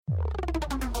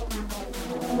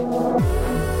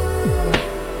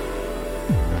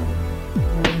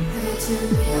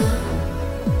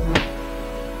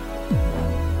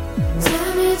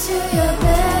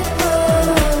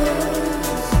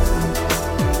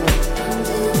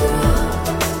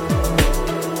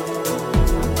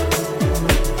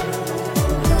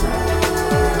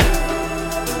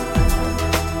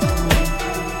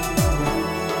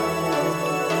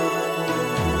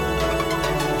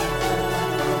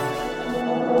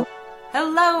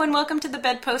Hello and welcome to the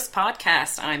Bedpost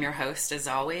Podcast. I'm your host, as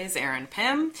always, Erin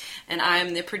Pym, and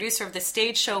I'm the producer of the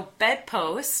stage show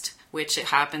Bedpost, which it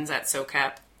happens at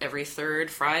SoCap every third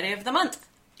Friday of the month.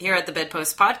 Here at the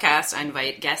Bedpost Podcast, I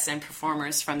invite guests and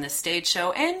performers from the stage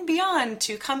show and beyond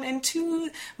to come into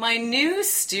my new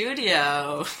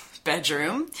studio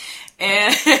bedroom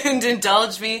and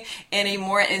indulge me in a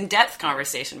more in-depth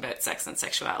conversation about sex and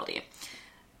sexuality.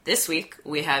 This week,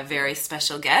 we have a very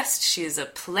special guest. She is a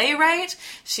playwright.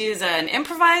 She is an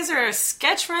improviser, a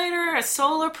sketch writer, a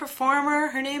solo performer.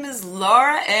 Her name is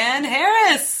Laura Ann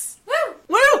Harris. Woo!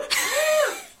 Woo!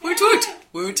 Woot woot!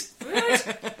 Woot. Woot.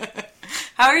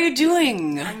 How are you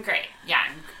doing? I'm great. Yeah,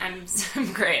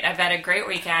 I'm great. I've had a great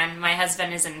weekend. My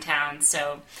husband is in town,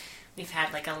 so we've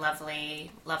had like a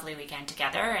lovely weekend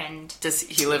together. And Does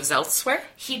he lives elsewhere?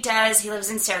 He does. He lives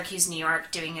in Syracuse, New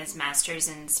York, doing his master's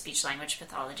in speech language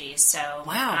pathology. So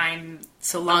Wow.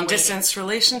 So long distance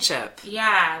relationship.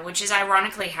 Yeah, which is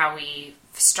ironically how we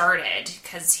started,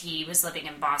 because he was living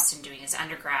in Boston doing his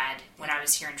undergrad when I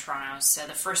was here in Toronto. So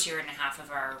the first year and a half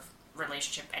of our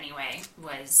relationship anyway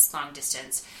was long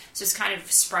distance. So it's kind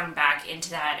of sprung back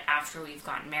into that after we've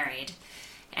gotten married.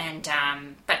 And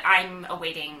but I'm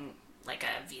awaiting like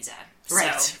a visa to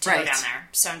go down there.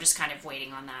 So I'm just kind of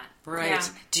waiting on that. Right.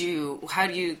 Yeah. How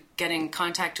do you get in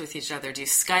contact with each other? Do you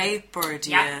Skype or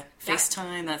do you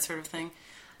FaceTime, that sort of thing?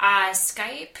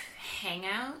 Skype,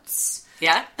 Hangouts.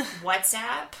 Yeah.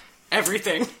 WhatsApp.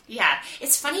 Everything. Yeah.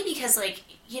 It's funny because, like,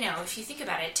 you know, if you think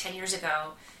about it, 10 years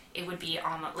ago, it would be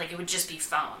almost like it would just be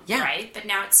phone, right? But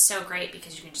now it's so great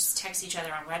because you can just text each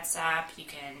other on WhatsApp. You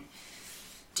can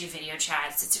do video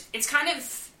chats. It's kind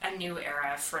of a new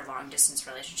era for long distance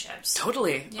relationships.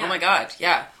 Totally. Yeah. Oh my God.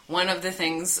 Yeah. One of the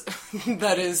things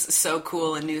that is so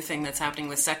cool, a new thing that's happening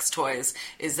with sex toys,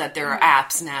 is that there are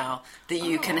apps now that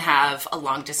you can have a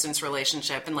long distance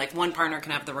relationship, and like one partner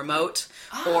can have the remote,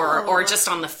 or just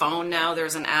on the phone now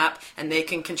there's an app and they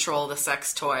can control the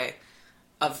sex toy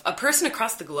of a person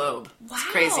across the globe. Wow. It's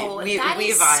crazy. We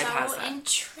Vibe has that.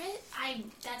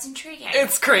 That's intriguing.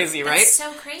 It's crazy, right? That's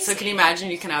so crazy. So can you imagine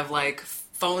you can have like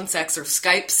phone sex or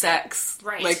Skype sex,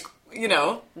 right? Like, you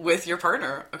know, with your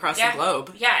partner across the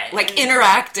globe. Yeah. Like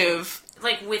interactive.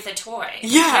 Like with a toy.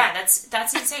 Yeah. Yeah,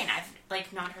 that's insane. I've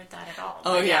like not heard that at all.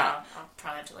 Oh, but yeah. I'll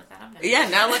probably have to look that up now. Yeah,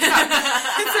 now look it up.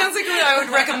 It sounds like I would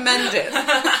recommend it.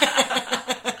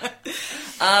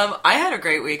 I had a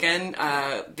great weekend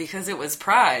because it was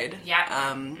Pride.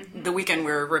 Yeah. The weekend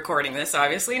we're recording this,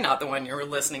 obviously, not the one you're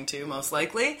listening to, most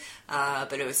likely.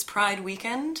 But it was Pride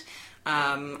weekend.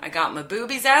 I got my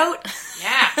boobies out.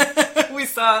 Yeah. We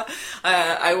saw.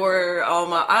 I wore all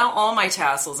my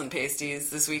tassels and pasties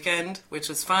this weekend, which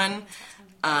was fun.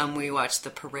 We watched the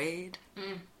parade.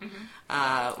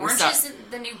 Orange is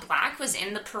the New Black was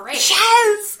in the parade.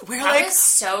 Yes! We're that like, was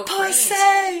so Pussy!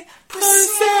 great.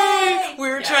 Pussy! We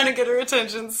were trying to get her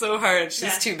attention so hard.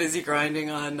 She's too busy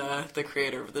grinding on the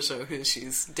creator of the show, who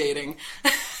she's dating.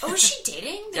 Oh, is she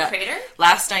dating the creator?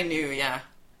 Last I knew, yeah.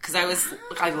 Because I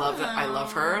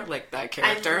love her, like that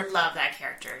character. I love that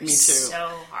character. Me too. So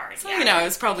hard. So, you know, I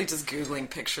was probably just Googling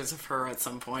pictures of her at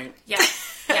some point. Yeah.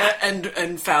 Yeah.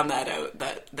 and found that out,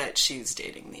 that she's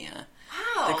dating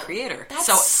the creator.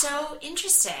 That's so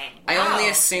interesting. Wow. I only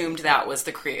assumed that was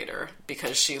the creator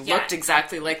because she looked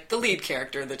exactly like the lead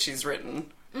character that she's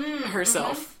written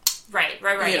herself. Mm-hmm. Right.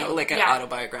 You know, like an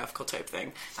autobiographical type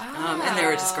thing. Oh. And they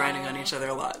were just grinding on each other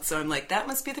a lot. So I'm like, that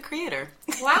must be the creator.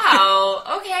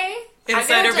 Wow. Okay.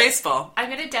 Insider baseball. I'm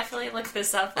going to definitely look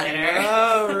this up later.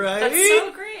 Oh, right? That's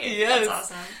so great. Yes.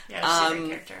 That's awesome. Yeah, she's a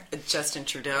great character. Justin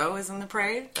Trudeau is in the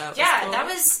parade. That was cool. That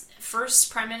was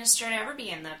first prime minister to ever be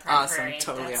in the Pride parade.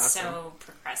 Totally That's awesome. so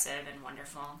progressive and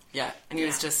wonderful. Yeah, and he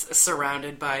was just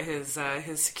surrounded by his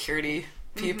security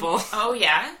people. Mm-hmm. Oh,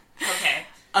 yeah? Okay.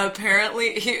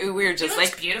 Apparently, we were just he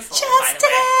like, beautiful, Justin!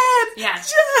 by the way. Yeah.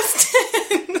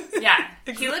 Justin! Yeah.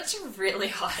 He looked really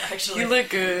hot, actually. He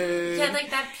looked good. He had, like,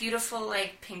 that beautiful,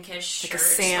 like, pinkish shirt. Like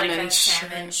a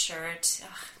salmon shirt. Ugh.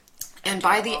 And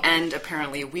by the end,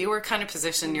 apparently, we were kind of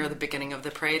positioned near the beginning of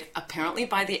the parade. Apparently,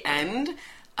 by the end,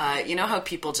 you know how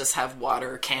people just have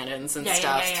water cannons and Yeah,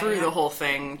 stuff yeah, through yeah. the whole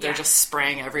thing? They're Yeah. just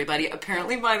spraying everybody.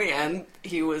 Apparently by the end,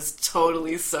 he was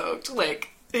totally soaked. Like,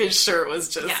 his shirt was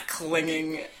just Yeah.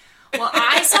 clinging. Well,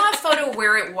 I saw a photo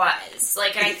where it was.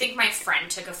 Like, and I think my friend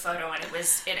took a photo and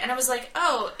and I was like,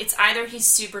 oh, it's either he's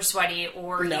super sweaty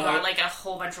or No. he got, like, a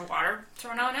whole bunch of water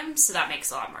thrown on him, so that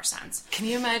makes a lot more sense. Can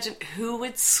you imagine who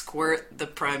would squirt the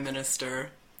Prime Minister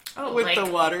Oh, with like, the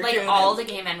water like cannon? all the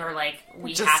gay men were like,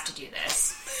 we Just- have to do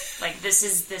this. Like, this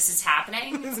is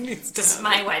happening. This needs to This is happen.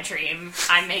 my wet dream.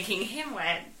 I'm making him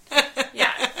wet.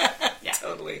 Yeah. Yeah.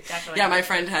 Totally. Definitely. Yeah, my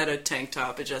friend had a tank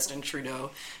top, a Justin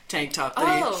Trudeau tank top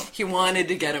that Oh. he wanted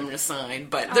to get him to sign,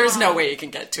 but there's no way you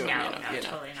can get to him. No, you know, no,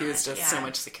 totally he was not. just so Yeah.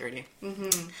 much security.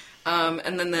 Mm-hmm.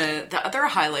 And then the other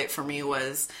highlight for me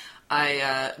was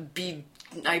I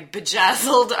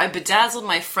bedazzled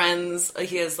my friend's.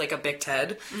 He has like a big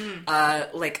head,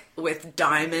 like with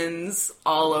diamonds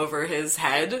all over his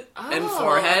head and Oh,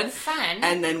 forehead. fun.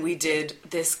 And then we did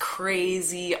this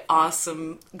crazy,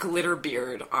 awesome glitter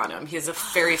beard on him. He has a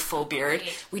very full beard.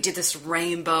 great. We did this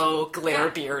rainbow glitter Yeah.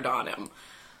 beard on him.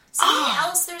 Somebody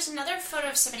else, there's another photo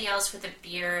of somebody else with a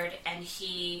beard and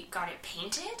he got it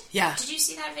painted. Yeah. Did you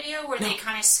see that video where they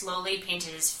kind of slowly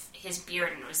painted his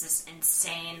beard and it was this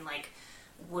insane, like,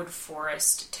 wood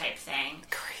forest type thing?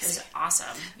 Crazy. It was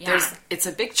awesome. Yeah. It's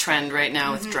a big trend right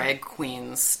now with drag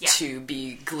queens Yeah. to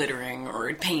be glittering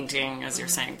or painting, as you're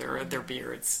saying, their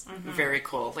beards. Very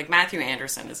cool. Like Matthew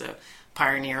Anderson is a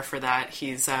pioneer for that.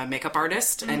 He's a makeup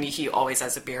artist and he always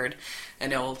has a beard,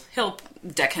 and he'll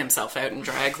deck himself out in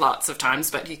drag lots of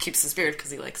times, but he keeps his beard because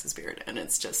he likes his beard. And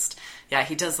it's just, yeah,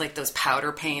 he does like those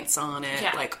powder paints on it,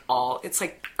 Yeah. like it's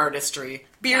like artistry,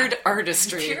 beard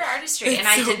artistry. Pure artistry. It's And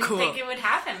I so didn't cool. think it would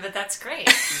happen, but that's great.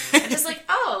 I'm just like,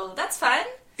 oh, that's fun.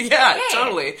 Yeah, Yay.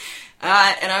 totally.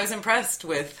 And I was impressed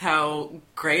with how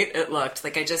great it looked.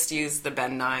 Like, I just used the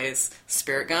Ben Nye's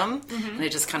spirit gum, and I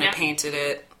just kind of Yeah. painted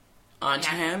it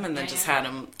onto Yeah. him, and then Yeah, just yeah. had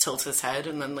him tilt his head,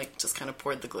 and then, like, just kind of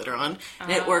poured the glitter on.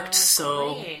 And it worked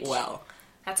so great. well.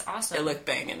 That's awesome. It looked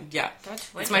banging. Yeah. That's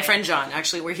It's wicked. my friend John,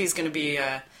 actually, where he's going to be...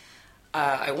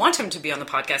 I want him to be on the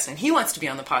podcast, and he wants to be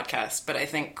on the podcast, but I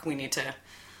think we need to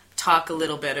talk a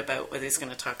little bit about what he's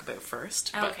going to talk about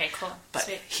first. Oh, But- okay, cool. But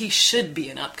Sweet. he should be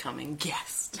an upcoming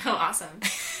guest. Oh, awesome.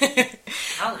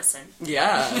 I'll listen.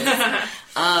 Yeah.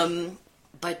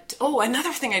 But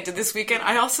another thing I did this weekend.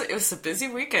 It was a busy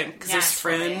weekend because there's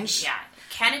totally. Fringe, Yeah.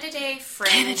 Canada Day,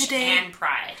 Fringe, Canada Day. and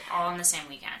Pride all on the same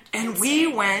weekend. and we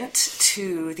Insane. went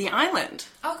to the island.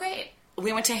 Oh, great.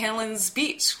 We went to Helen's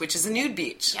Beach, which is a nude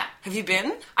beach. Yeah. Have you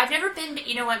been? I've never been, but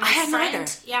you know what? My I hadn't friend,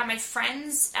 either. yeah, my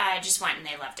friends just went and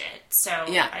they loved it. So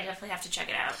Yeah. I definitely have to check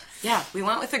it out. Yeah, we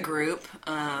went with a group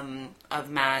of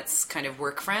Matt's kind of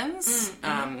work friends,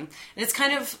 and it's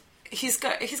kind of he's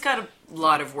got a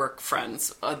lot of work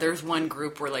friends. There's one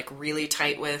group we're like really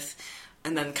tight with,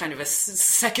 and then kind of a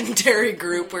secondary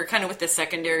group. We're kind of with the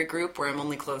secondary group where I'm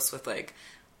only close with like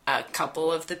a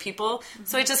couple of the people.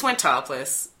 So I just went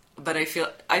topless. But I feel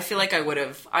like I would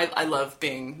have. I love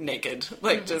being naked,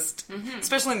 like just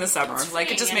especially in the summer. It's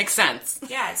Like it just freeing. makes sense.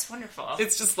 Yeah, it's wonderful.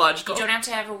 It's just logical. You don't have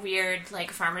to have a weird,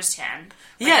 like, farmer's tan.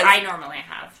 Like Yes. I normally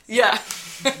have. Yeah.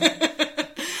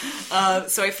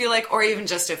 So I feel like, or even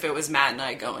just if it was Matt and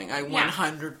I going, I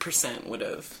 100% would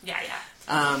have. Yeah,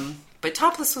 yeah. But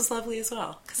topless was lovely as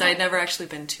well because I had never actually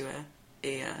been to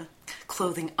a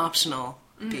clothing optional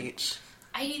beach.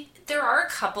 There are a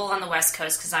couple on the West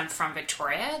Coast because I'm from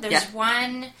Victoria. There's Yeah.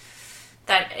 one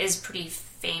that is pretty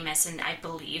famous, and I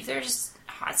believe there's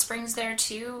hot springs there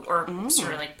too, or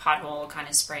sort of like pothole kind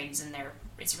of springs, and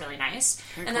it's really nice.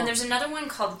 Very and then cool. there's another one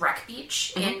called Wreck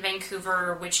Beach in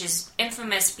Vancouver, which is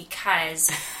infamous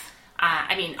because,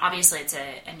 I mean, obviously it's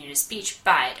a nudist beach,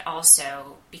 but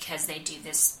also because they do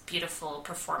this beautiful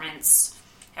performance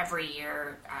every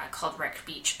year called Wreck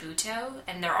Beach Buto,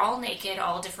 and they're all naked,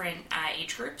 all different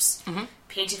age groups,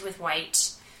 painted with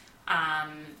white,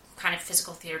 kind of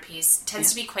physical theater piece. Tends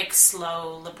to be quite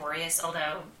slow, laborious,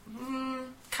 although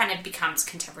kind of becomes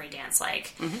contemporary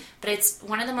dance-like. But it's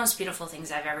one of the most beautiful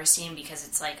things I've ever seen because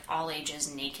it's like all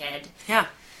ages naked. Yeah.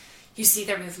 You see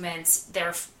their movements.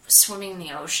 They're swimming in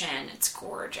the ocean. It's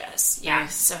gorgeous. Yeah,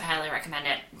 Nice. so highly recommend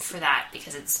it for that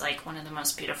because it's like one of the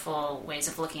most beautiful ways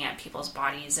of looking at people's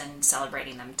bodies and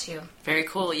celebrating them too. Very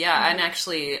cool. Yeah. And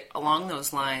actually, along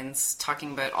those lines,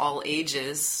 talking about all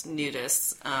ages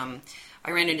nudists, I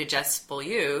ran into Jess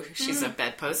Beaulieu. She's a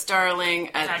bedpost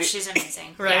darling. God, she's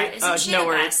amazing. Right? Yeah, isn't she no the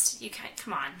worries. best? You can't,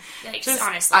 come on. Like, Just,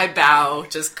 honestly. I bow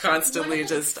just One constantly. of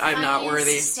the Just I'm not funniest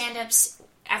worthy. stand-ups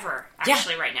ever, Yeah.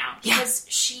 actually, right now. Yeah. Because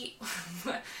she...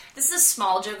 this is a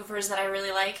small joke of hers that I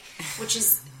really like, which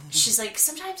is She's like,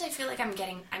 sometimes I feel like I'm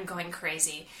going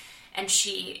crazy. And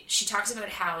she talks about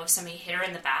how somebody hit her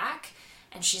in the back,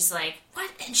 and she's like, what?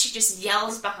 And she just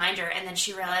yells behind her, and then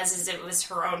she realizes it was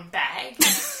her own bag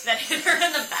that hit her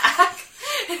in the back.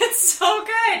 It's so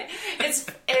good.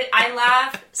 I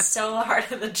laugh so hard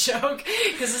at the joke,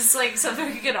 because it's like something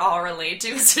we could all relate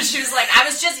to. So she was like, I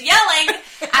was just yelling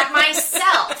at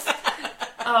myself.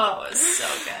 Oh, it was so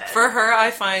good. For her,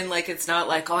 I find like it's not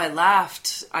like, oh, I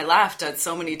laughed at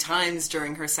so many times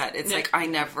during her set. It's like I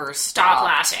never stop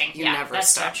laughing. You never that's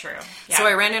stop. So true. Yeah. So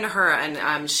I ran into her,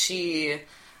 and she's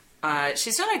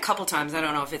done it a couple times. I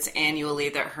don't know if it's annually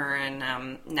that her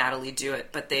and Natalie do it,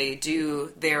 but they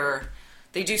do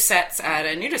sets at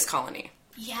a nudist colony.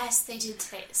 Yes, they did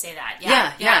say that.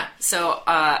 Yeah. So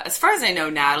as far as I know,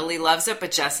 Natalie loves it,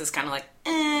 but Jess is kind of like,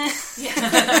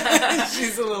 Yeah.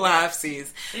 She's a little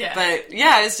half-seas. Yeah. But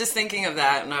yeah, I was just thinking of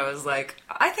that, and I was like,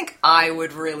 I think I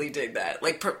would really dig that.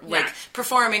 Like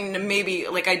performing, maybe,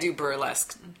 like I do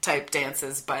burlesque type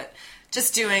dances, but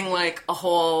just doing like a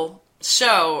whole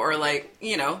show or like,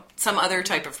 you know, some other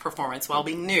type of performance while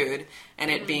being nude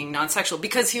and it being non-sexual.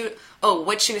 Because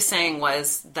what she was saying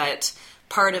was that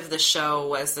part of the show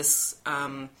was this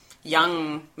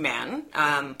young man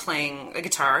playing a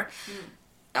guitar,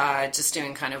 just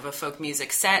doing kind of a folk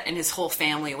music set, and his whole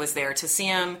family was there to see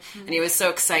him, and he was so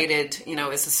excited. You know,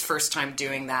 it was his first time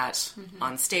doing that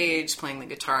on stage, playing the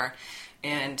guitar.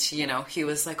 And, you know, he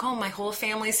was like, oh, my whole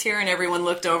family's here. And everyone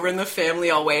looked over and the family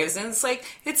all waves. And it's like,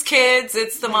 it's kids,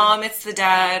 it's the mom, it's the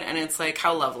dad. And it's like,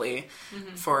 how lovely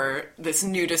for this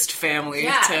nudist family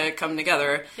to come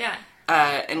together. Yeah.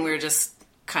 And we were just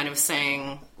kind of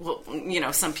saying, well, you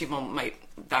know, some people might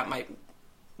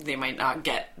not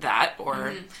get that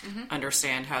or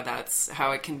understand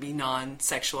how it can be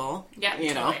non-sexual. Yeah,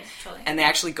 you know? Totally. And they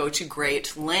actually go to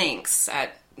great lengths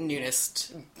at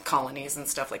nudist colonies and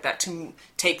stuff like that to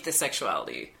take the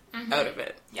sexuality out of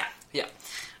it. Yeah.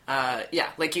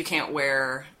 Like you can't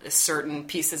wear certain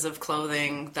pieces of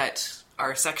clothing that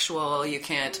are sexual. You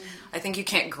can't. I think you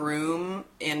can't groom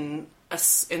in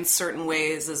certain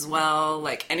ways as well.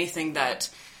 Like anything that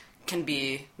can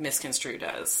be misconstrued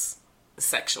as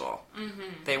sexual,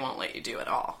 they won't let you do at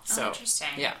all. So interesting.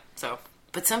 Yeah. So,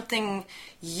 but something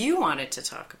you wanted to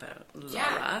talk about,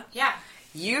 Laura. Yeah.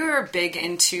 You're big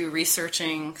into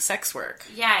researching sex work.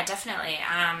 Yeah, definitely.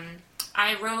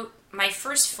 I wrote my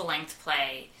first full-length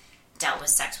play dealt with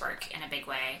sex work in a big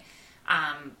way.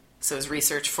 So is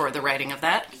research for the writing of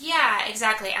that? Yeah,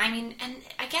 exactly. I mean, and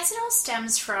I guess it all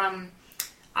stems from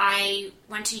I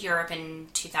went to Europe in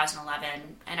 2011,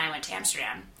 and I went to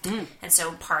Amsterdam. And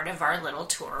so part of our little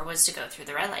tour was to go through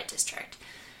the red light district.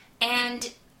 And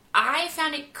I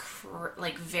found it,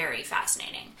 very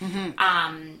fascinating.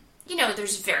 You know,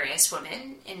 there's various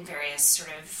women in various sort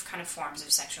of kind of forms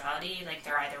of sexuality. Like,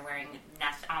 they're either wearing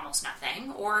almost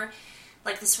nothing, or,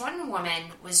 like, this one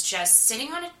woman was just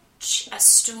sitting on a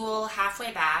stool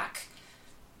halfway back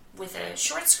with a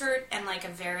short skirt and, like, a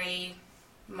very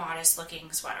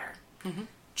modest-looking sweater.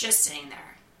 Just sitting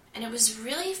there. And it was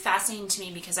really fascinating to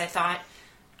me because I thought,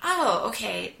 oh,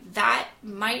 okay, that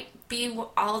might be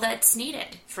all that's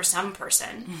needed for some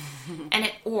person.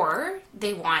 Or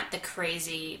they want the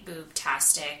crazy,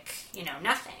 boobtastic, you know,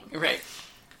 nothing. Right.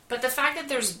 But the fact that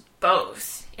there's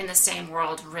both in the same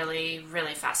world really,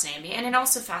 really fascinated me. And it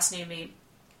also fascinated me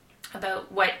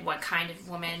about what kind of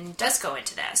woman does go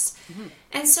into this.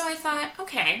 And so I thought,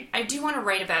 okay, I do want to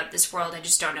write about this world, I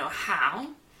just don't know how.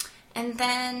 And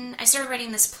then I started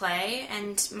writing this play,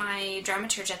 and my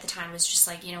dramaturge at the time was just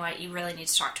like, you know what, you really need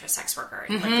to talk to a sex worker.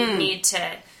 Like, you need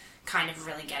to kind of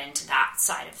really get into that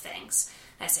side of things.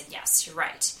 And I said, yes, you're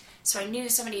right. So I knew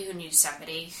somebody who knew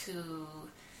somebody who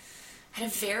had a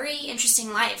very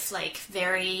interesting life, like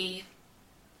very,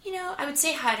 you know, I would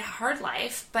say had a hard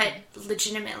life, but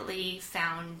legitimately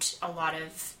found a lot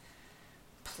of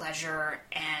pleasure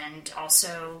and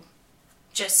also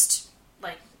just,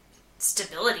 like,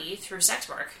 stability through sex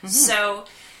work. So,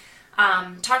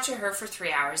 talked to her for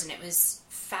 3 hours, and it was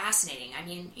fascinating. I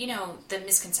mean, you know, the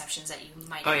misconceptions that you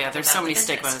might have. Oh, yeah, there's so many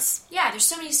stigmas. Yeah, there's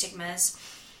so many stigmas.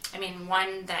 I mean,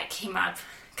 one that came up,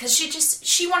 because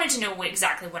she wanted to know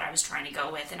exactly what I was trying to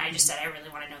go with, and I just said, I really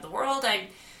want to know the world.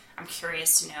 I'm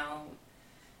curious to know,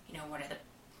 you know, what are the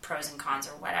pros and cons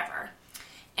or whatever.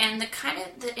 And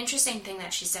the interesting thing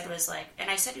that she said was like,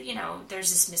 and I said, you know, there's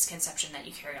this misconception that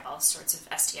you carry all sorts of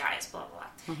STIs, blah, blah,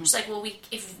 blah. She's like, well,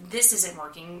 if this isn't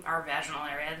working, our vaginal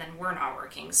area, then we're not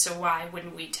working. So why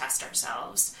wouldn't we test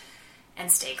ourselves and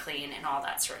stay clean and all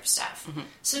that sort of stuff?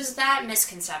 So there's that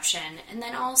misconception. And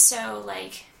then also,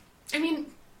 like, I mean,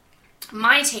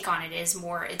 my take on it is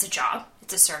more, it's a job,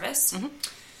 it's a service.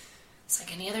 it's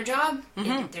like any other job.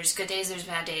 There's good days, there's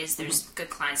bad days, there's good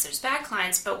clients, there's bad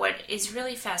clients. But what is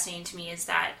really fascinating to me is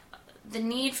that the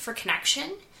need for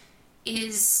connection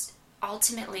is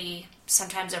ultimately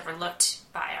sometimes overlooked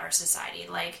by our society.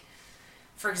 Like,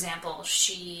 for example,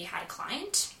 she had a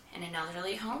client in an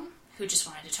elderly home who just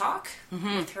wanted to talk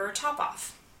with her top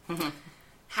off.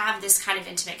 Have this kind of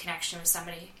intimate connection with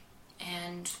somebody.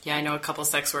 And yeah, I know a couple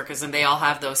sex workers, and they all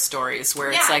have those stories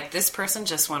where it's like, this person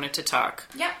just wanted to talk.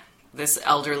 Yeah. This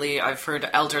elderly, I've heard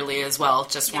elderly as well,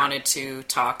 just wanted to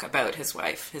talk about his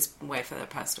wife that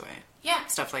passed away. Yeah.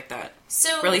 Stuff like that.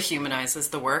 So really humanizes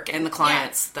the work and the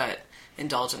clients that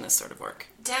indulge in this sort of work.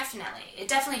 Definitely. It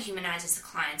definitely humanizes the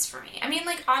clients for me. I mean,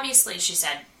 like, obviously, she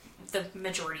said the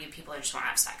majority of people just want to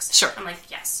have sex. Sure. I'm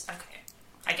like, yes, okay.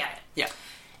 I get it. Yeah.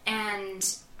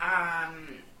 And,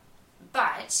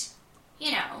 but,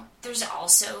 you know, there's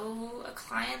also a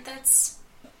client that's,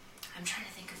 I'm trying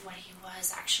to think of what he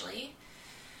was, actually.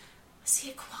 Was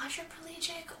he a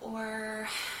quadriplegic, or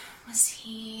was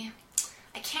he...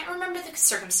 I can't remember the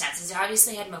circumstances. He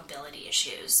obviously had mobility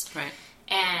issues. Right.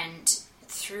 And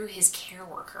through his care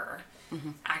worker,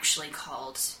 actually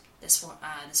called this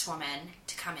woman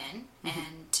to come in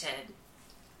and to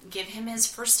give him his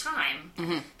first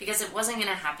time, because it wasn't going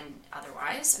to happen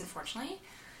otherwise, unfortunately.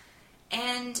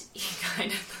 And he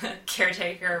kind of, the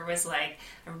caretaker was like,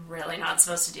 I'm really not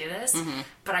supposed to do this,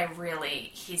 but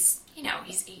he's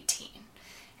 18,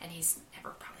 and he's never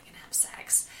probably going to have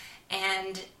sex.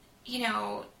 And, you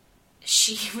know,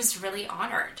 she was really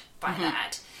honored by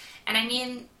that. And I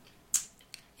mean...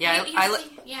 Yeah,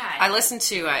 I listened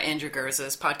to Andrew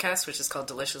Gurza's podcast, which is called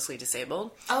Deliciously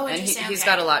Disabled. Oh, and interesting. He's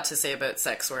got a lot to say about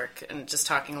sex work, and just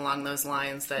talking along those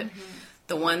lines that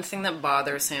the one thing that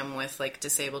bothers him with, like,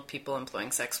 disabled people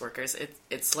employing sex workers,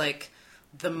 it's like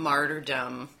the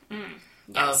martyrdom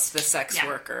of the sex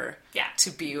worker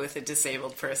to be with a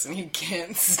disabled person. He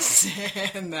can't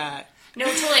stand that. No,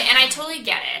 totally, and I totally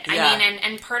get it. Yeah. I mean,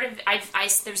 and part of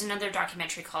there's another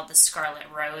documentary called The Scarlet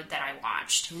Road that I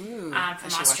watched from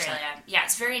Australia. Yeah,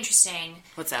 it's very interesting.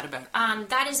 What's that about?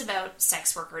 That is about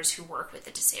sex workers who work with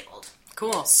the disabled.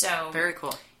 Cool. So very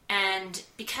cool. And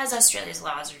because Australia's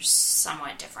laws are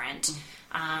somewhat different,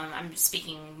 I'm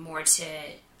speaking more to,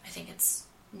 I think it's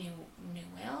New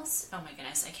Wales? Oh my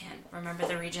goodness, I can't remember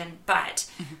the region, but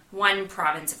one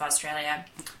province of Australia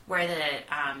where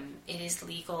it is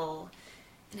legal,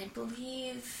 and I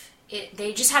believe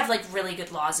they just have like really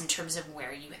good laws in terms of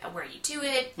where you do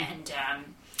it, and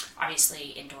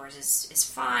obviously indoors is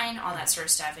fine, all that sort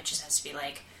of stuff. It just has to be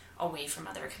like away from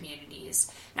other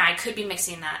communities. Now I could be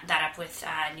mixing that up with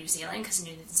New Zealand, because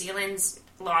New Zealand's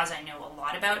laws I know a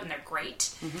lot about, and they're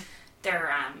great.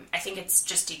 They're, I think it's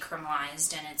just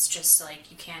decriminalized, and it's just like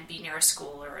you can't be near a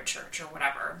school or a church or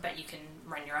whatever, but you can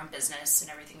run your own business and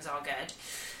everything's all good.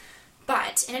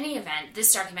 But in any event,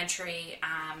 this documentary,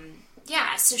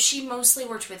 so she mostly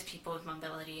worked with people with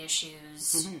mobility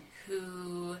issues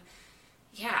who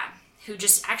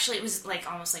just actually, it was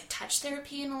like almost like touch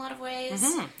therapy in a lot of ways.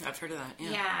 I've heard of that,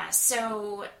 Yeah,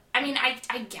 so, I mean, I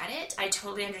get it. I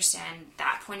totally understand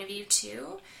that point of view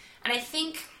too. And I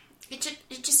think it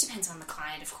just depends on the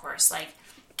client, of course. Like,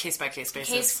 case by case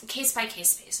basis. Case by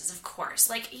case basis, of course.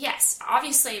 Like, yes,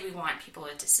 obviously we want people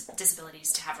with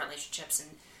disabilities to have relationships and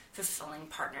fulfilling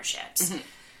partnerships.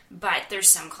 But there's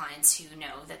some clients who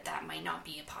know that might not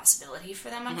be a possibility for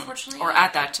them, unfortunately. Or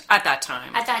at that time. At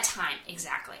that time,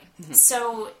 exactly.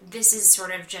 So this is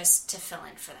sort of just to fill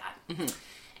in for that.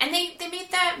 And they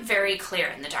made that very clear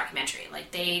in the documentary.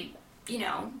 Like, they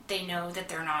know that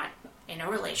they're not in a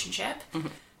relationship.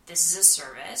 This is a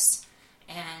service.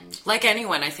 And like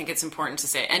anyone, I think it's important to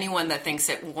say, anyone that thinks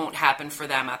it won't happen for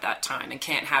them at that time and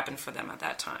can't happen for them at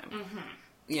that time.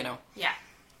 You know? Yeah.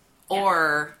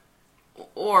 Or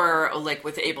like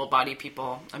with able-bodied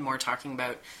people, I'm more talking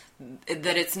about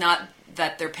that it's not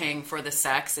that they're paying for the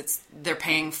sex, it's they're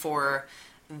paying for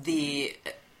the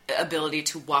ability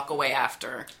to walk away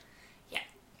after. Yeah.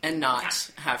 And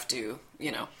not have to,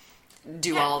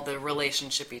 do all the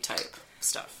relationship-y type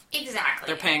stuff. Exactly.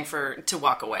 They're paying to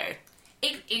walk away.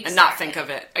 Exactly. And not think of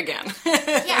it again.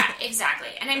 Yeah, exactly.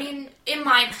 And I mean, in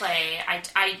my play,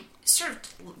 I sort of,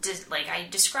 I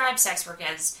describe sex work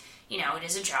as, it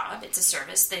is a job, it's a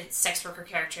service. The sex worker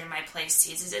character in my play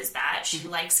sees it as that. She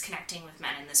likes connecting with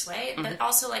men in this way, but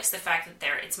also likes the fact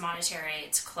that it's monetary,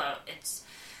 it's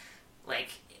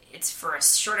for a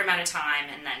short amount of time,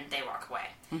 and then they walk away.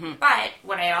 But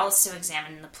what I also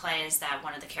examine in the play is that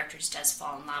one of the characters does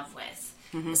fall in love with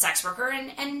the sex worker,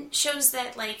 and shows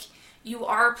that, you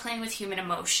are playing with human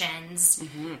emotions,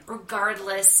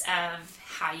 regardless of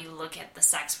how you look at the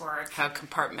sex work. How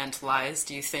compartmentalized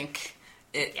do you think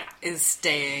it is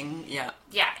staying. Yeah.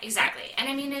 Yeah, exactly. And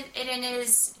I mean, it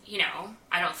is,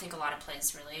 I don't think a lot of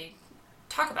plays really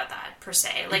talk about that, per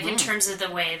se. Like, in terms of the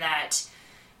way that,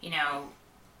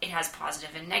 it has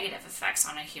positive and negative effects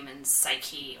on a human's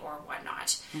psyche or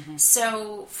whatnot.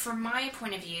 So, from my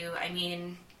point of view, I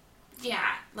mean,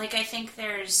 I think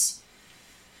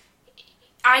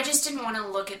I just didn't want to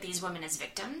look at these women as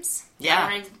victims. Yeah.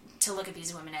 I wanted to look at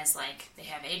these women as, they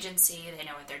have agency, they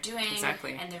know what they're doing.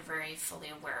 Exactly. And they're very fully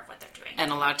aware of what they're doing.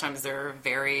 And a lot of times they're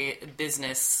very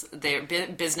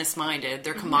business-minded.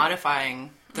 They're commodifying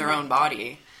their own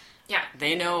body. Yeah.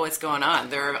 They know what's going on.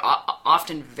 They're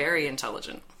often very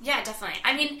intelligent. Yeah, definitely.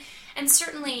 I mean, and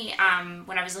certainly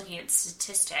when I was looking at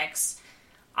statistics,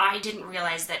 I didn't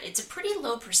realize that it's a pretty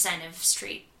low percent of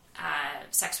street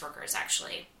sex workers,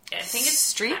 actually. I think it's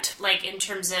street? In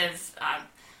terms of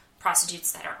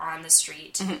prostitutes that are on the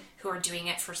street who are doing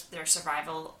it for their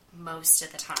survival most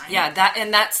of the time. Yeah,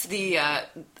 that's the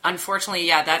unfortunately,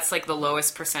 that's the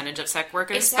lowest percentage of sex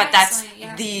workers, exactly, but that's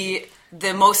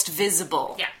the most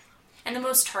visible. Yeah. And the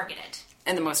most targeted.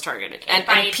 And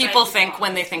people think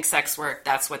when they think sex work,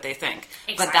 that's what they think.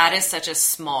 Exactly. But that is such a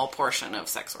small portion of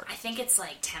sex work. I think it's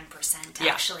 10%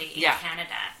 actually in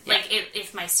Canada. Yeah.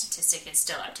 If my statistic is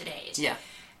still up to date. Yeah.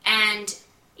 And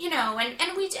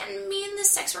and me and the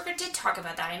sex worker did talk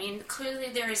about that. I mean, clearly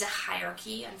there is a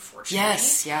hierarchy, unfortunately.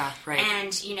 Yes, yeah, right.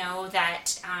 And,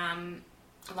 that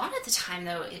a lot of the time,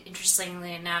 though,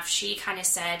 interestingly enough, she kind of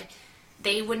said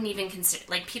they wouldn't even consider,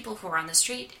 people who are on the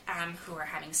street who are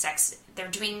having sex, they're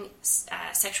doing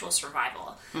sexual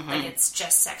survival. It's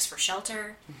just sex for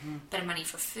shelter, bit of money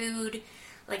for food.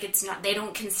 It's not, they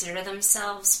don't consider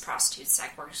themselves prostitutes,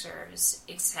 sex workers,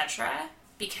 etc.,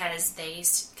 because they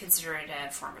consider it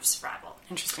a form of survival.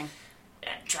 Interesting.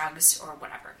 Drugs or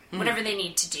whatever. Whatever they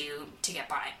need to do to get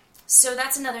by. So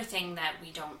that's another thing that we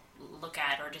don't look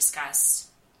at or discuss,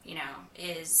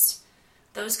 is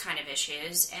those kind of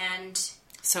issues. And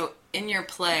so in your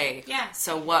play,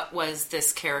 so what was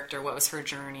this character? What was her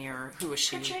journey, or who was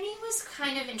she? Her journey was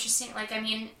kind of interesting.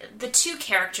 The two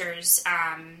characters,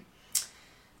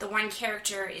 the one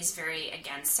character is very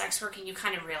against sex work, and you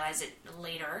kind of realize it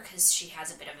later because she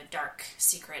has a bit of a dark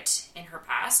secret in her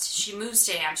past. She moves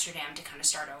to Amsterdam to kind of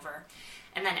start over.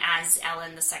 And then as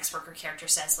Ellen, the sex worker character,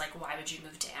 says, why would you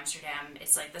move to Amsterdam?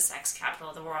 It's the sex capital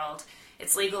of the world.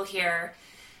 It's legal here.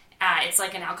 It's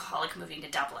like an alcoholic moving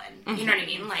to Dublin. You know what I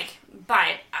mean?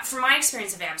 But from my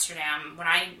experience of Amsterdam, when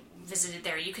I visited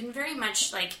there, you can very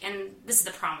much, and this is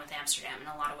the problem with Amsterdam in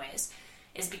a lot of ways,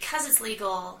 is because it's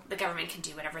legal, the government can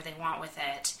do whatever they want with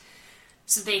it.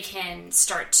 So they can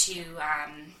start to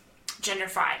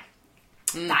genderify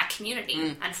that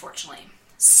community, unfortunately.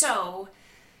 So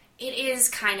it is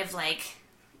kind of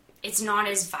it's not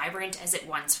as vibrant as it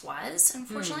once was,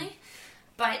 unfortunately.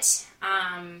 But,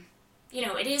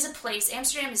 it is a place,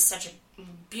 Amsterdam is such a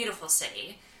beautiful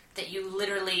city that you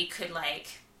literally could,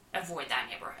 avoid that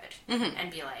neighborhood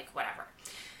and be whatever.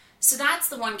 So that's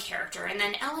the one character, and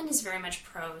then Ellen is very much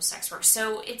pro-sex work.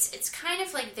 So it's kind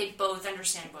of they both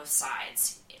understand both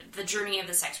sides. The journey of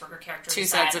the sex worker character. Two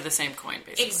sides of the same coin,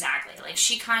 basically. Exactly.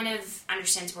 She kind of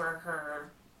understands where her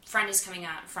friend is coming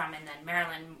out from, and then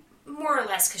Marilyn, more or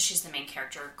less, because she's the main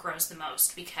character, grows the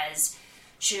most because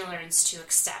she learns to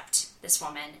accept this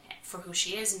woman for who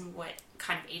she is and what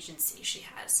kind of agency she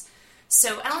has.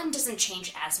 So Ellen doesn't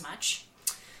change as much,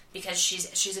 because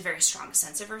she's a very strong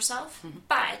sense of herself,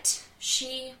 but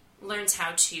she learns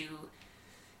how to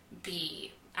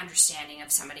be understanding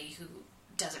of somebody who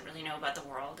doesn't really know about the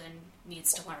world and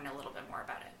needs to learn a little bit more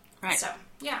about it. Right. So,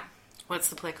 yeah. What's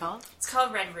the play called? It's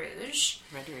called Red Rouge.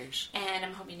 Red Rouge. And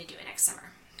I'm hoping to do it next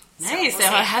summer. Nice. So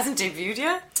it hasn't debuted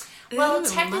yet? Well,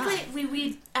 technically,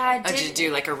 we did... did you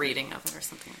do a reading of it or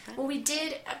something like that? Well, we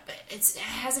did... It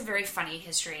has a very funny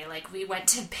history. We went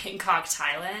to Bangkok,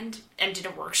 Thailand, and did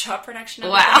a workshop production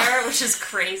of it there, which is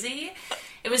crazy.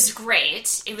 It was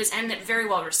great. And very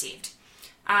well received.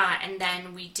 And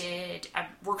then we did a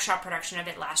workshop production of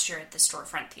it last year at the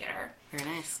Storefront Theater. Very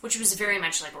nice. Which was very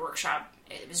much like a workshop.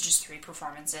 It was just 3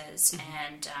 performances.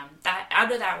 And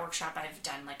out of that workshop, I've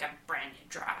done a brand new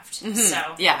draft.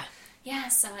 So... Yeah,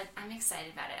 so I'm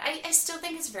excited about it. I still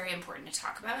think it's very important to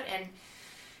talk about. And,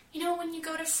 when you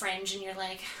go to Fringe and you're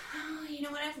you know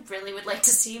what, I really would like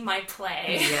to see my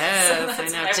play. Yes, so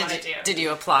that's I know. what I want to do. Did you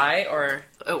apply, or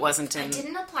it wasn't in... I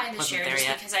didn't apply this year just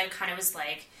because I kind of was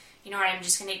you know what, I'm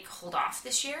just going to hold off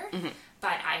this year.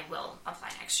 But I will apply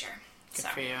next year. Good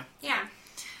for you. Yeah.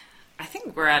 I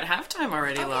think we're at halftime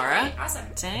already, Laura. Great. Awesome.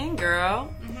 Dang,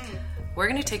 girl. We're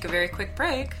going to take a very quick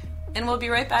break, and we'll be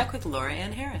right back with Laura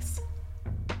Ann Harris.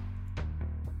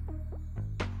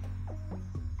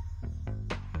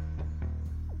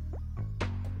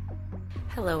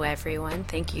 Hello, everyone.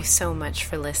 Thank you so much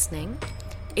for listening.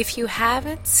 If you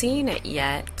haven't seen it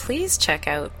yet, please check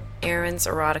out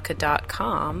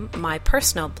erinserotica.com, my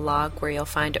personal blog where you'll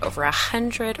find over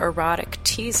 100 erotic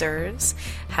teasers.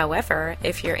 However,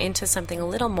 if you're into something a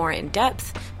little more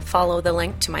in-depth, follow the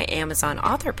link to my Amazon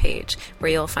author page where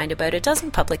you'll find about a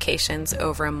dozen publications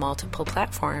over multiple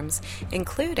platforms,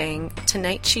 including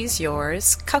Tonight She's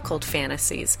Yours, Cuckold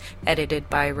Fantasies, edited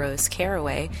by Rose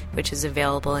Caraway, which is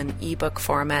available in ebook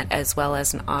format as well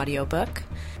as an audiobook.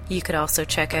 You could also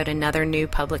check out another new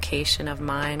publication of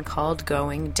mine called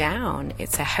Going Down.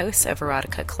 It's a House of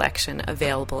Erotica collection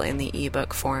available in the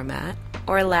ebook format.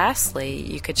 Or lastly,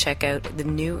 you could check out The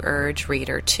New Urge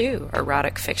Reader 2,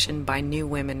 erotic fiction by new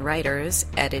women writers,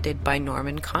 edited by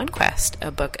Norman Conquest,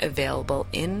 a book available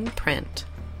in print.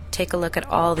 Take a look at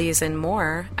all these and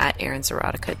more at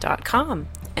erinserotica.com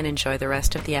and enjoy the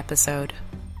rest of the episode.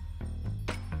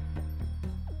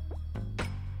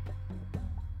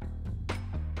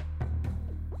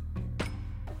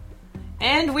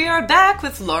 And we are back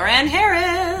with Lauren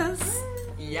Harris.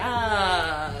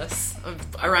 Yes.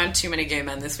 Around too many gay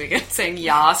men this weekend saying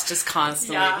yas just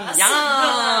constantly. Yas.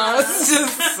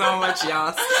 Just so much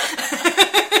yas.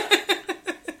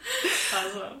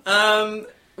 Awesome.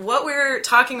 What we're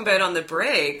talking about on the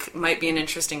break might be an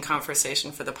interesting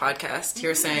conversation for the podcast.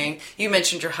 You're saying, you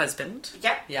mentioned your husband.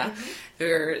 Yep. Yeah. Mm-hmm.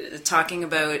 We're talking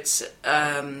about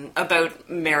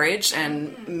marriage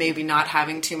and maybe not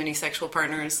having too many sexual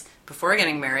partners before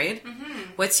getting married.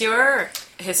 Mm-hmm. What's your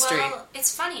history? Well,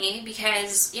 it's funny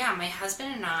because, my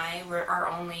husband and I were our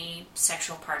only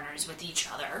sexual partners with each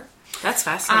other. That's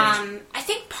fascinating. I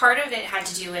think part of it had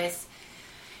to do with,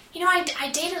 I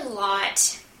dated a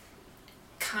lot,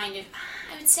 I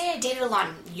would say I dated a lot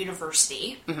in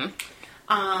university. Mm-hmm.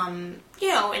 And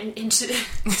to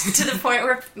the point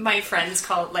where my friends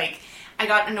called, I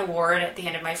got an award at the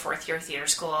end of my 4th year of theater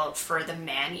school for the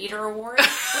Man Eater Award,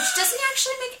 which doesn't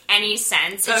actually make any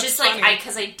sense. It's just funny.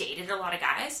 Because I dated a lot of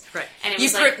guys. Right. And it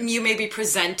was you may be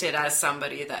presented as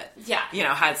somebody that,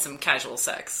 had some casual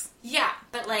sex. Yeah,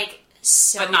 but not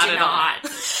at all.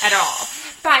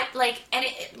 But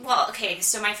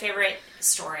so my favorite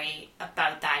story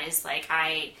about that is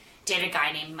I dated a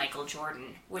guy named Michael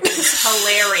Jordan, which is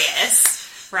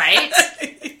hilarious, right?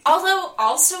 Although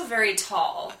also very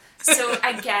tall. So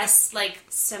I guess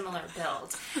similar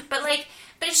build. But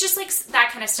it's just that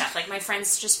kind of stuff. My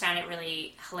friends just found it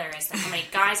really hilarious how many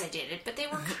guys I dated, but they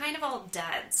were kind of all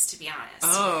duds, to be honest.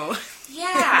 Oh.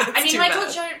 Yeah. I mean, Michael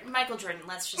Jordan,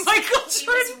 let's just Michael he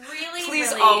Jordan. Was really,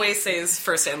 Please really, always say his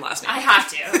first and last name. I have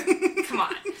to. Come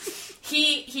on.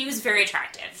 He was very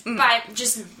attractive, but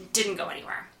just didn't go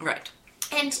anywhere. Right.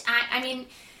 And I mean,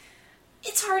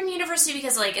 it's hard in university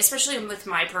because, especially with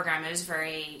my program, it was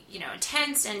very,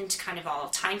 intense and kind of all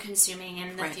time-consuming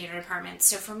in the theater department.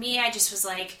 So for me, I just was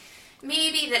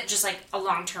maybe that just, a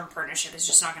long-term partnership is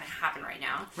just not going to happen right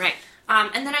now. Right.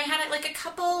 And then I had, a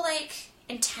couple,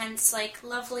 intense,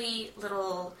 lovely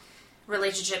little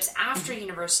relationships after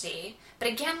university. But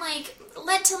again, led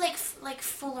to,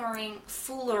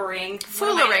 fooling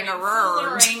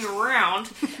around.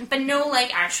 But no,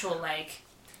 actual,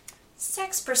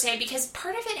 sex per se, because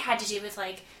part of it had to do with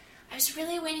I was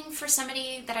really waiting for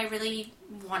somebody that I really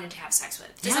wanted to have sex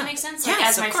with. Does that make sense?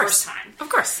 Yes, as my first time. Of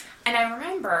course. And I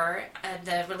remember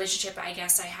the relationship I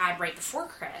guess I had right before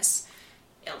Chris.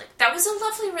 That was a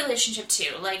lovely relationship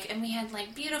too. And we had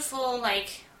beautiful,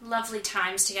 lovely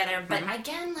times together. But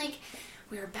again,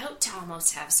 we were about to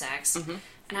almost have sex, and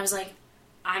I was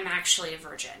I'm actually a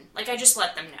virgin. I just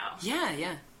let them know. Yeah,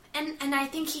 yeah. And I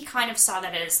think he kind of saw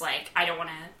that as I don't want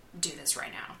to do this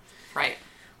right now. Right.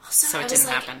 Also, so it didn't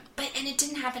happen. And it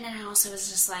didn't happen, and I also was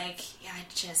just I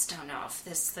just don't know if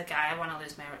this is the guy I want to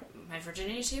lose my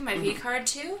virginity to, my V card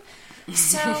to.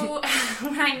 So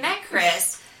when I met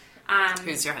Chris,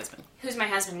 who's your husband? Who's my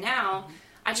husband now,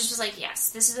 I just was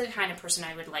yes, this is the kind of person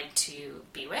I would like to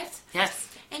be with. Yes.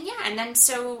 And then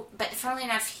but funnily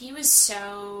enough, he was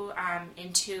so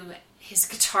into his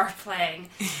guitar playing.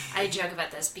 I joke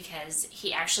about this because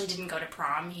he actually didn't go to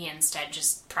prom. He instead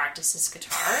just practiced his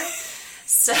guitar.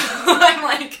 So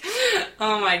I'm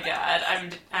oh my god,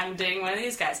 I'm dating one of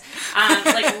these guys.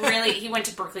 Really, he went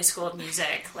to Berklee School of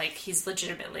Music. He's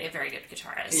legitimately a very good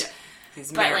guitarist. Yeah.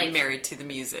 He's married to the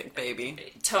music,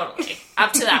 baby. Totally.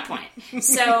 Up to that point.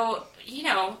 So,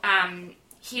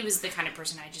 he was the kind of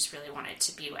person I just really wanted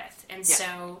to be with. And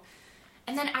so,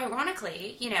 and then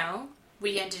ironically,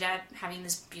 we ended up having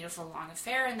this beautiful long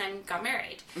affair and then got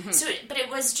married. Mm-hmm. So, but it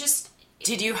was just...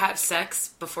 Did you have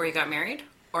sex before you got married?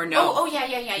 Or no? Yeah.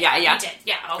 Yeah. You did.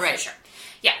 Yeah, Right. for sure.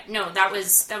 Yeah, no, that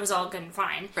was all good and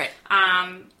fine. Right.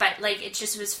 But, like, it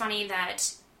just was funny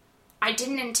that I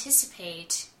didn't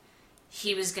anticipate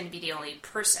he was going to be the only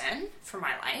person for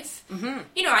my life. Mm-hmm.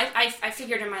 You know, I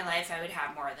figured in my life I would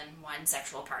have more than one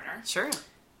sexual partner. Sure.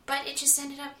 But it just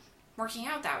ended up working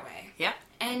out that way. Yeah.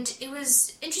 And it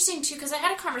was interesting, too, because I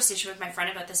had a conversation with my friend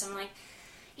about this. I'm like,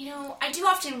 you know, I do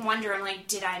often wonder, I'm like,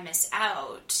 did I miss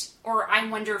out? Or I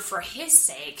wonder for his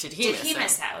sake, did he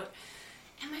miss out?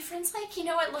 And my friend's like, you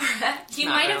know what, Laura? You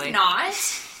might have not.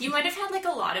 You might have had, like,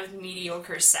 a lot of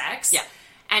mediocre sex. Yeah.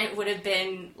 And it would have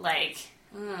been, like,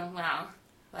 well,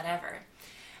 whatever.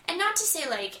 And not to say,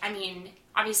 like, I mean,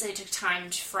 obviously it took time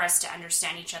for us to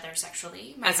understand each other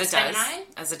sexually. As it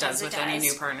does with any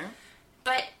new partner.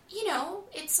 But, you know,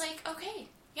 it's like, okay,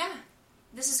 yeah,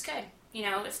 this is good. You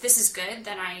know, if this is good,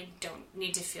 then I don't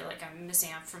need to feel like I'm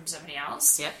missing out from somebody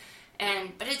else. Yeah.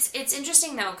 But it's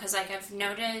interesting though, because like I've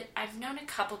known a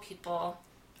couple people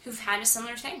who've had a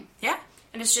similar thing. Yeah.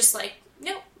 And it's just like,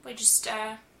 no, we just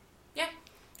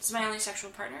this is my only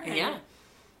sexual partner. And yeah.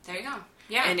 There you go.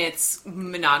 Yeah. And it's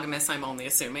monogamous, I'm only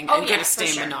assuming. Oh, and yeah, going to stay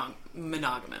for sure.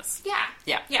 Monogamous. Yeah.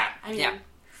 Yeah. Yeah. I mean, yeah.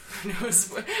 who knows?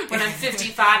 When I'm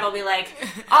 55, I'll be like,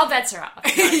 all bets are off.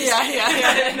 No,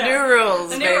 yeah. No. New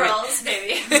rules, New rules,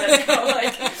 baby. But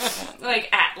no,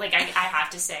 I have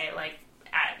to say, like,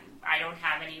 I don't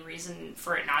have any reason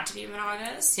for it not to be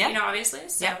monogamous. Yeah. You know, obviously.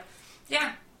 So,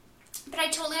 yeah. But I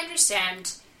totally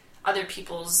understand other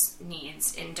people's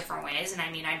needs in different ways. And I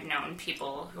mean, I've known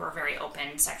people who are very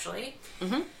open sexually.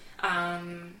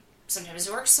 Mm-hmm. Sometimes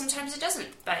it works, sometimes it doesn't.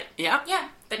 But yeah,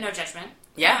 but no judgment.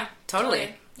 Yeah, totally. Yeah.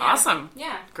 Awesome.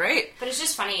 Yeah. Great. But it's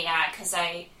just funny, because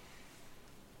and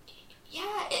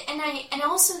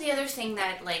also the other thing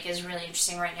that, like, is really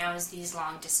interesting right now is these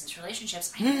long-distance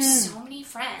relationships. I know so many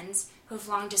friends who have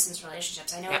long-distance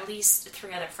relationships. I know at least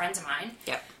 3 other friends of mine.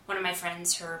 Yep. One of my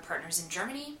friends, her partner's in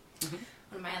Germany. Mm-hmm.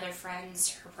 One of my other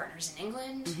friends, her partner's in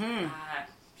England. Mm-hmm.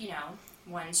 You know,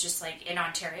 one's just, like, in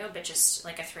Ontario, but just,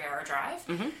 like, a 3-hour drive.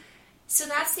 Mm-hmm. So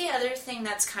that's the other thing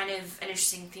that's kind of an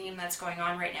interesting theme that's going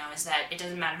on right now, is that it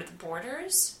doesn't matter the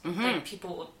borders. Mm-hmm. Like,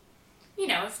 people, you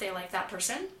know, if they like that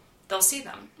person, they'll see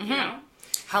them, you know?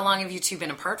 How long have you two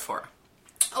been apart for?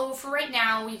 Oh, for right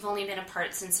now, we've only been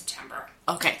apart since September.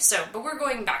 Okay. So, but we're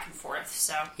going back and forth,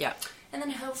 so. Yeah. And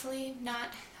then hopefully not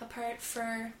apart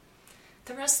for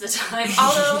the rest of the time.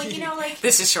 Although, you know, like...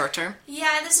 This is short term?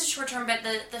 Yeah, this is short term, but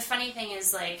the funny thing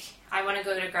is, like, I want to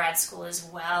go to grad school as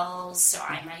well, so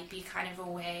I might be kind of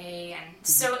away, and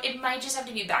so it might just have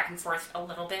to be back and forth a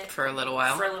little bit. For a little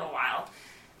while? For a little while.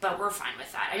 But we're fine with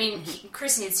that. I mean,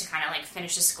 Chris needs to kind of, like,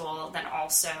 finish his school, then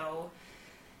also,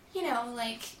 you know,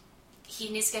 like,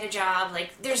 he needs to get a job.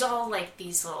 Like, there's all, like,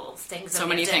 these little things. So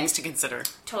many things to consider.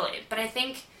 Totally. But I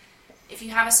think if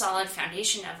you have a solid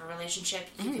foundation of a relationship,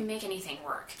 you can make anything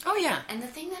work. Oh, yeah. And the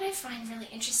thing that I find really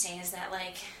interesting is that,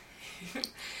 like,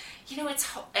 you know, it's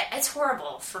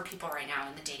horrible for people right now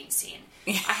in the dating scene.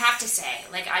 I have to say,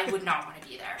 like, I would not want to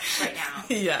be there right now.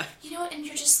 Yeah. You know, and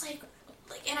you're just like,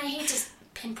 and I hate to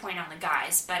pinpoint on the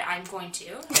guys, but I'm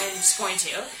just going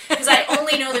to, because I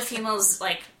only know the females,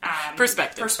 like,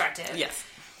 perspective. Yes.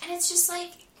 And it's just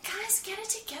like, guys, get it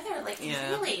together, like,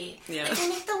 really. Yeah. Like, they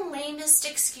make the lamest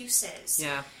excuses.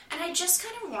 Yeah. And I just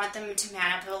kind of want them to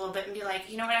man up a little bit and be like,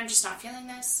 you know what, I'm just not feeling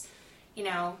this, you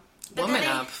know. But woman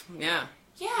up, yeah.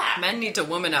 Yeah. Men need to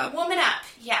woman up. Woman up,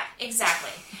 yeah, exactly.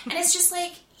 And it's just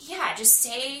like, yeah, just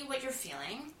say what you're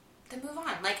feeling, then move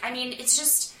on. Like, I mean, it's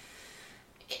just...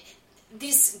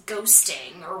 this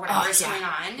ghosting or whatever is going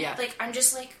on, like, I'm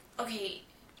just like, okay,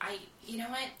 you know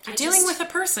what? You're dealing with a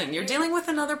person. You're dealing with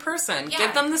another person. Yeah.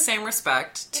 Give them the same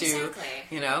respect to,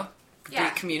 you know, be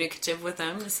communicative with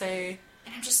them to say...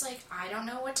 And I'm just like, I don't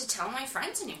know what to tell my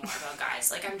friends anymore about guys.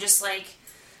 Like, I'm just like,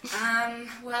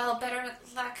 well, better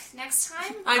luck next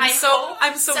time.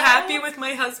 I'm so happy with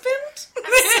my husband.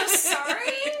 I'm so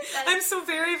sorry. I'm so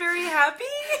very, very happy.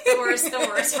 The worst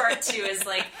part too is,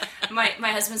 like,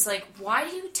 my husband's like, why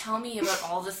do you tell me about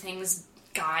all the things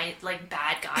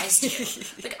bad guys do?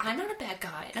 Like, I'm not a bad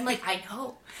guy. And I'm like, I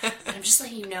know. But I'm just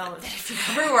letting you know that if you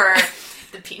ever were,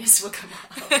 the penis will come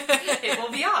off. It will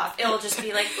be off. It will just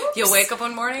be like, oops. You'll wake up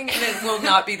one morning and it will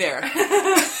not be there.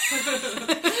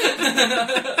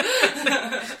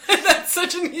 That's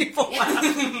such an evil laugh.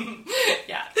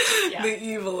 Yeah. The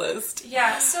evilest.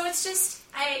 Yeah, so it's just,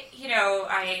 I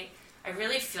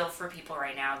really feel for people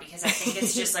right now, because I think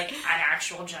it's just, like, an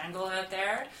actual jungle out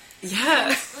there.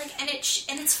 Yeah. And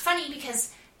it's funny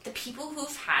because the people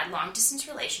who've had long distance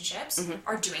relationships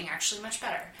are doing actually much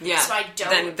better. Yeah. So I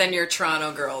don't... Than your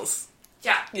Toronto girls.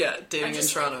 Yeah, dating in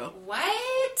just Toronto. Like,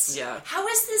 what? Yeah. How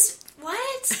is this?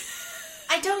 What?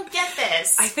 I don't get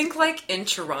this. I think, like, in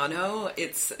Toronto,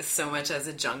 it's so much as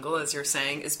a jungle, as you're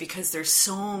saying, is because there's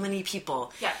so many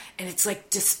people. Yeah. And it's, like,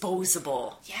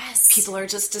 disposable. Yes. People are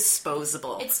just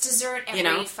disposable. It's dessert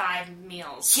every 5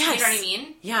 meals. Yes. You know what I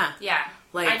mean? Yeah. Yeah.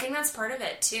 Like, I think that's part of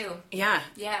it, too. Yeah.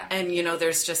 Yeah. And,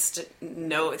 there's just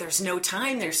there's no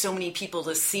time. There's so many people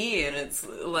to see. And it's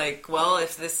like, well,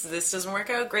 if this doesn't work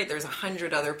out, great. There's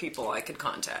 100 other people I could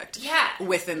contact. Yeah.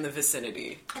 Within the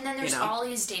vicinity. And then there's all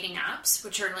these dating apps,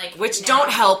 which are like... Which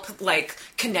don't help, like,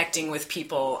 connecting with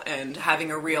people and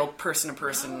having a real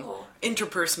person-to-person,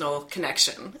 interpersonal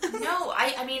connection. No,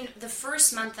 I mean, the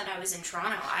first month that I was in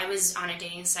Toronto, I was on a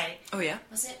dating site. Oh, yeah?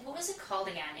 What was it called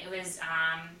again? It was,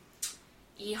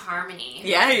 eHarmony.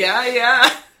 Yeah.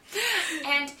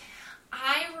 And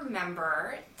I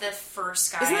remember the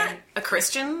first guy... Isn't that a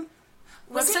Christian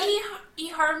Was website? it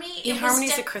eHarmony?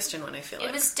 eHarmony's a Christian one, I feel like.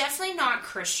 It was definitely not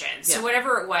Christian. So Yeah.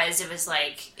 whatever it was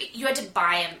like... You had to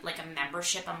buy a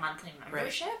membership, a monthly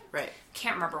membership. Right.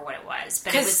 Can't remember what it was,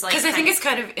 but it was like... Because I think it's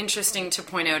kind of interesting to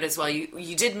point out as well,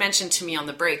 you did mention to me on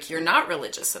the break, you're not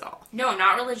religious at all. No,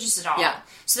 not religious at all. Yeah.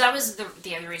 So that was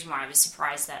the other reason why I was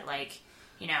surprised that, like,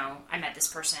 I met this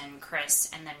person, Chris,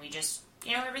 and then we just,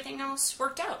 everything else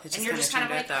worked out. It And you're just kind of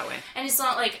like, that way. and it's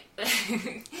not like,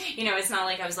 it's not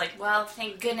like I was like, well,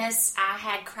 thank goodness I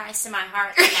had Christ in my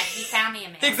heart and that he found me a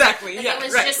man. Exactly, Like, yeah, it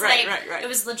was right, just right, like, right. it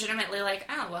was legitimately like,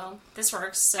 oh, well, this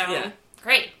works, so Yeah.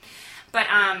 great. But,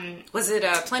 Was it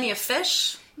Plenty of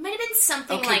Fish? it might have been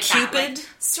something Okay, like that. Cupid? Like,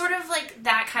 sort of like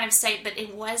that kind of site, but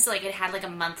it was like, it had like a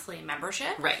monthly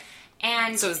membership. Right.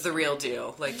 And So it's the real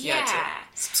deal. Like, you had Yeah.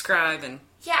 to subscribe and...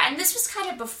 yeah, and this was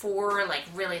kind of before, like,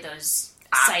 really those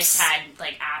Apps. sites had,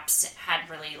 like, apps had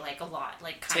really, like, a lot,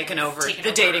 like, kind Taken of over taken the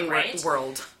over, dating right?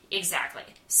 world. Exactly.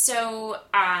 So,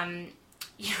 I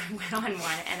went on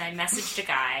one, and I messaged a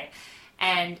guy,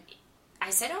 and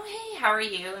I said, oh, hey, how are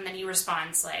you? And then he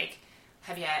responds, like,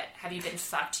 have you been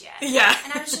fucked yet? Yeah.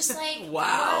 And I was just like,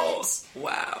 Wow. what?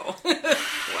 Wow.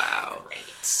 Wow. Great.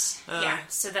 Yeah,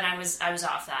 so then I was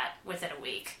off that within a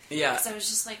week. Yeah. Because I was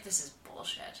just like, this is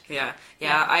bullshit. Yeah.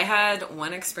 I had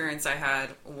one experience I had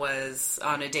was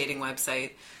on a dating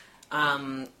website.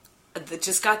 That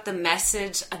just got the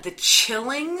message, the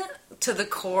chilling to the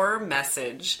core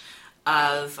message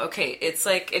of, okay, it's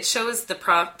like, it shows the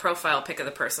profile pic of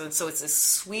the person. So it's a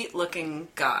sweet looking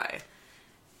guy.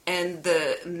 And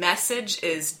the message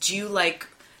is, do you like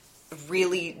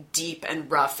really deep and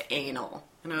rough anal?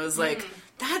 And I was like,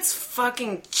 that's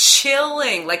fucking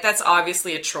chilling. Like, that's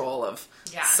obviously a troll of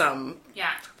some,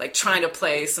 like, trying to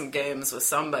play some games with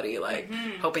somebody, like,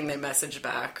 hoping they message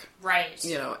back. Right.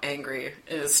 Angry.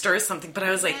 It stirs something. But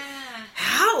I was like,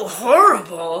 how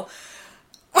horrible.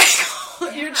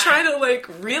 Like, you're trying to, like,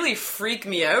 really freak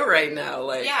me out right now.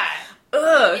 Like,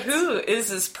 who is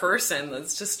this person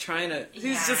that's just trying to...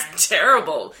 He's just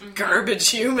terrible. Garbage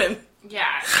human.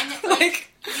 Yeah. And, like,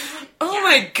 oh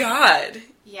my God.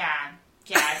 Yeah.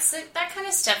 Yeah. It's like, that kind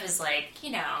of stuff is like,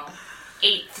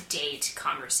 8th date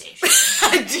conversation.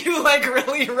 I do like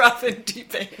really rough and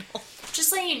deep anal. Just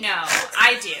so you know,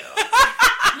 I do.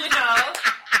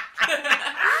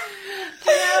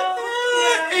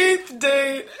 Eighth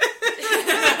date.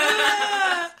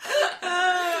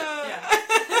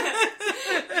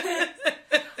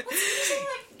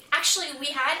 Actually,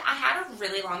 I had a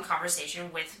really long conversation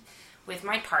with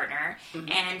my partner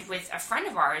and with a friend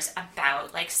of ours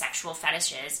about, like, sexual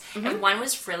fetishes, and one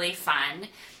was really fun.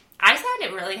 I found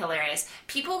it really hilarious.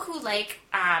 People who like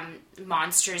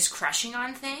monsters crushing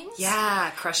on things.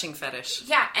 Yeah, crushing fetish.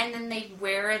 Yeah, and then they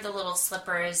wear the little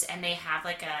slippers and they have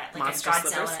like a Monster Godzilla.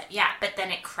 slippers? Yeah, but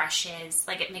then it crushes,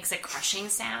 like it makes a crushing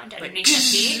sound underneath Like, their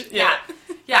feet. yeah.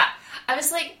 Yeah. I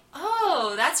was like,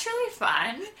 oh, that's really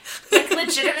fun. Like,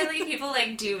 legitimately, people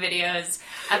like do videos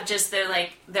of just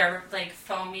their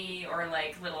foamy or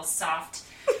like little soft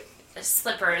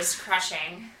slippers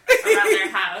crushing around their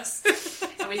house,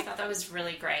 and we thought that was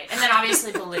really great. And then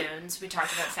obviously balloons. We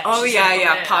talked about fetishes. Oh yeah, of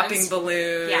yeah, balloons. popping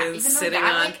balloons, Yeah, even though sitting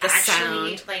that, on like, the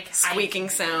actually, sound, like, squeaking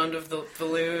sound of the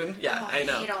balloon. Yeah, I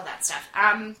know. I hate all that stuff.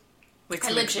 Like I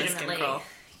some legitimately, crawl.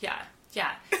 yeah.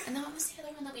 And then what was the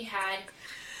other one that we had?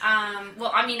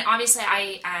 Well, I mean, obviously,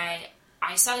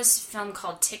 I saw this film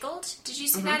called Tickled. Did you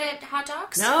see that at Hot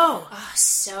Docs? No. Oh,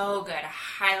 so good. I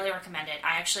highly recommend it.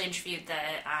 I actually interviewed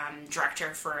the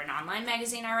director for an online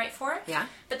magazine I write for. Yeah.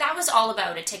 But that was all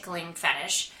about a tickling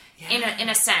fetish, in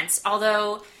a sense.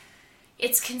 Although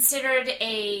it's considered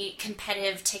a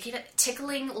competitive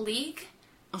tickling league.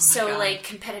 Oh my So, God. like,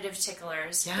 competitive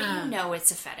ticklers. Yeah. But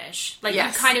it's a fetish. Like,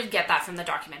 Yes. you kind of get that from the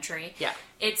documentary. Yeah.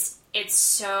 It's it's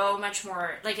so much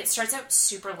more, like, it starts out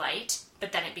super light,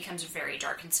 but then it becomes very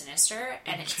dark and sinister,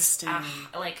 and it's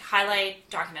like highlight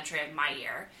documentary of my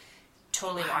year.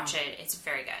 Totally watch it. It's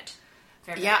very good.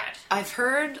 Very, very good. I've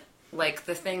heard, like,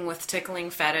 the thing with tickling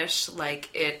fetish, like,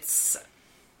 it's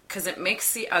because it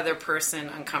makes the other person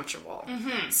uncomfortable.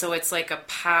 So it's like a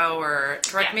power,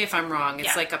 correct me if I'm wrong,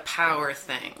 it's like a power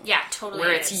thing. Yeah, totally.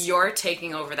 Where it's you're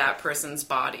taking over that person's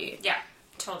body. Yeah,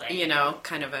 totally. You know,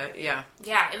 kind of a, Yeah,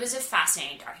 it was a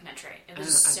fascinating documentary. It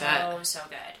was so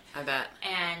good. I bet.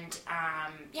 And,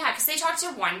 because they talked to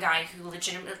one guy who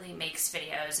legitimately makes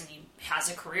videos, and he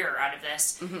has a career out of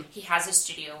this. He has a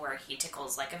studio where he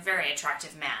tickles, like, a very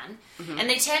attractive man. And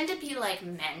they tend to be, like,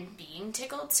 men being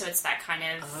tickled, so it's that kind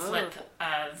of flip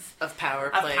of power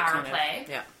play.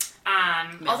 Yeah.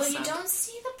 Although you don't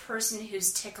see the person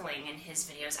who's tickling in his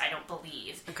videos, I don't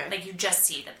believe. Okay. Like, you just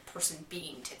see the person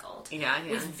being tickled. Yeah.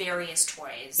 With various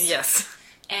toys. Yes.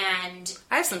 And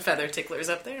I have some feather ticklers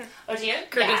up there. Oh, do you?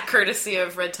 Courtesy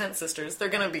of Red Tent Sisters. They're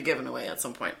going to be given away at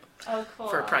some point. Oh, cool.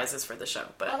 For prizes for the show.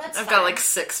 But that's I've fun. got like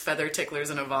 6 feather ticklers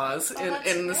in a vase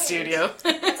in the studio.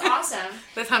 That's awesome.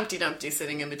 With Humpty Dumpty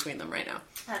sitting in between them right now.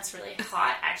 That's really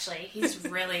hot, actually. He's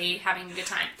really having a good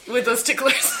time. With those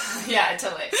ticklers. Yeah,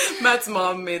 totally. Matt's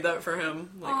mom made that for him,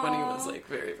 like when he was like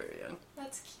very, very young.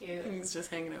 That's cute. He was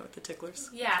just hanging out with the ticklers.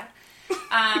 Yeah.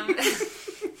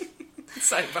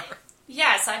 Sidebar.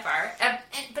 Yeah, sidebar.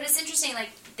 But it's interesting,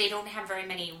 like, they don't have very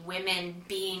many women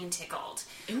being tickled.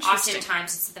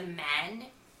 Oftentimes it's the men,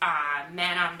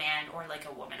 man on man, or like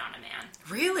a woman on a man.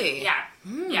 Really? Yeah.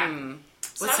 Yeah.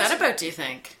 So What's that about, do you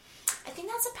think? I think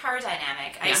that's a power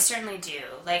dynamic. I certainly do.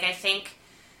 Like,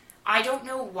 I don't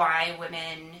know why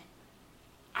women...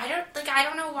 I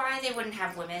don't know why they wouldn't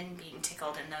have women being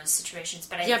tickled in those situations,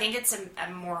 but I think it's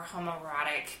a more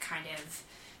homoerotic kind of...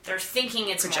 They're thinking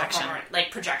it's projection. More like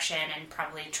projection, and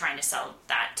probably trying to sell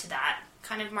that to that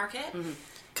kind of market.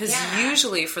 Because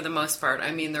usually, for the most part, I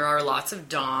mean, there are lots of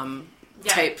Dom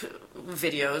type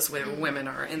videos where women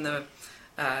are in the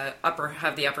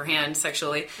have the upper hand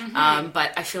sexually,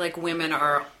 but I feel like women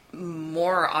are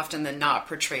more often than not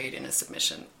portrayed in a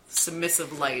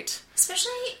submissive light,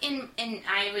 especially in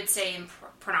I would say in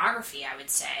pornography. I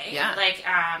would say, like.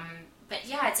 But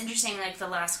yeah, it's interesting, like, the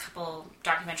last couple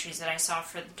documentaries that I saw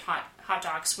for the Hot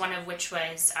Docs, one of which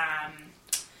was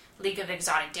League of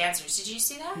Exotic Dancers. Did you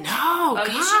see that? No, God.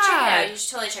 You should check it out. You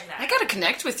should totally check that out. I gotta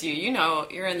connect with you. You know,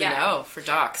 you're in the know for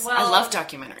docs. Well, I love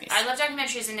documentaries. I love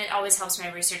documentaries, and it always helps my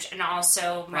research. And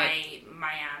also, my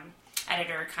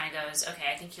editor kind of goes, okay,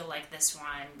 I think you'll like this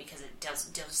one because it deals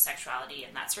with sexuality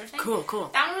and that sort of thing. Cool.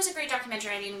 That one was a great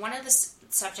documentary. I mean, one of the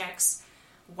subjects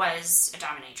was a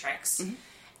dominatrix.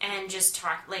 And just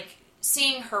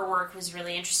seeing her work was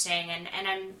really interesting, and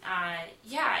I'm,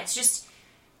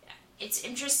 it's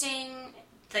interesting,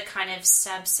 the kind of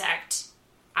subsect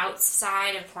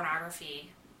outside of pornography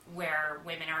where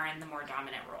women are in the more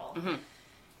dominant role,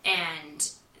 and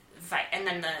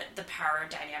then the power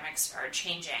dynamics are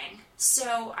changing.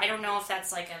 So I don't know if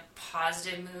that's like a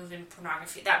positive move in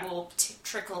pornography that will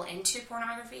trickle into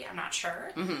pornography. I'm not sure.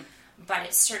 But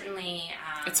it's certainly...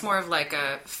 it's more of like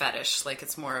a fetish. Like,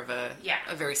 it's more of a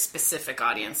very specific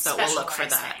audience that will look for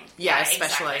that. Thing. Yeah, a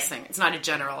specialized thing. It's not a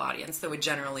general audience that would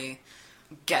generally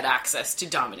get access to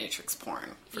dominatrix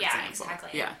porn, for example. Exactly.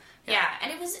 Yeah,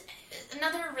 and it was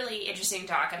another really interesting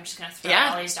doc. I'm just going to throw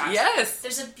out all these docs. Yes.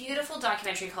 There's a beautiful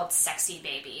documentary called Sexy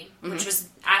Baby, which was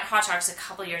at Hot Docs a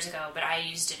couple years ago, but I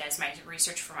used it as my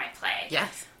research for my play.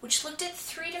 Yes. Which looked at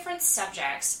 3 different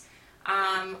subjects.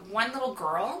 One little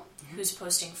girl who's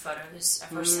posting photos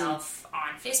of herself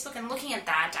on Facebook and looking at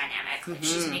that dynamic. Like,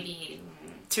 she's maybe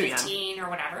 15 or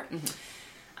whatever.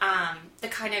 The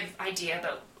kind of idea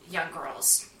about young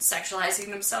girls sexualizing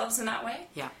themselves in that way.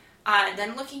 Yeah.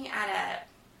 Then looking at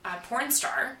a porn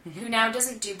star who now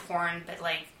doesn't do porn, but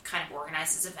like kind of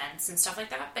organizes events and stuff like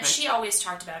that. But she always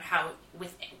talked about how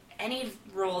with any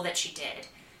role that she did,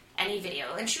 any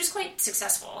video, and she was quite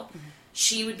successful,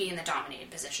 she would be in the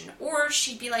dominated position. Or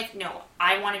she'd be like, no,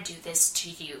 I want to do this to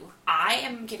you. I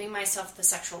am giving myself the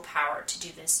sexual power to do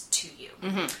this to you.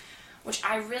 Which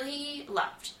I really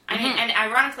loved. I mean, and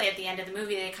ironically, at the end of the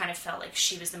movie, they kind of felt like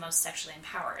she was the most sexually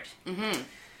empowered.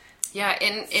 Yeah,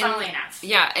 funnily enough.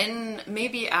 Yeah, and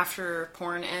maybe after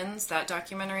porn ends, that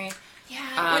documentary. Yeah.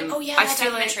 That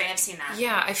documentary. I've seen that.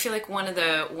 Yeah, I feel like one of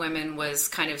the women was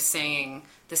kind of saying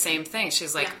the same thing.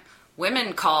 She's like,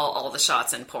 women call all the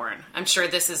shots in porn. I'm sure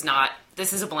this is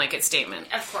a blanket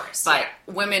statement. Of course. But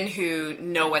women who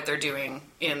know what they're doing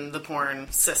in the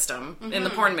porn system, in the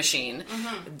porn machine,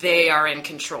 they are in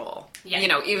control. Yeah. You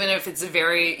know, even if it's a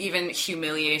very, even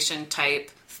humiliation type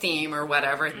theme or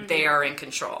whatever, they are in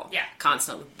control. Yeah.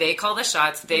 Constantly. They call the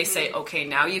shots. They say, okay,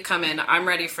 now you come in. I'm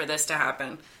ready for this to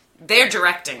happen. They're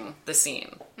directing the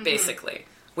scene, basically.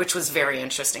 Which was very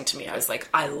interesting to me. I was like,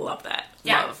 I love that.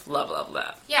 Yeah. Love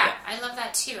that. Yeah, I love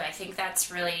that too. I think that's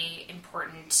really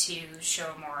important to show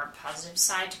a more positive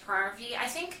side to pornography. I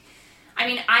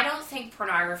don't think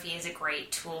pornography is a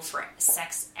great tool for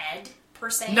sex ed, per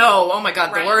se. No, oh my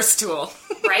god, Right. the worst tool.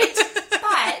 Right?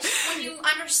 But when you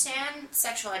understand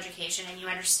sexual education and you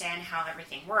understand how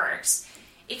everything works,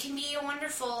 it can be a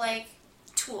wonderful,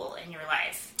 tool in your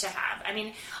life to have.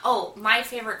 My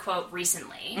favorite quote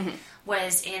recently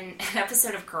was in an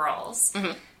episode of Girls.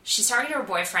 She's talking to her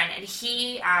boyfriend, and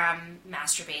he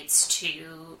masturbates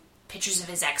to pictures of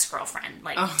his ex-girlfriend,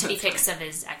 titty pics of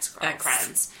his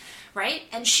ex-girlfriends. Right?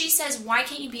 And she says, why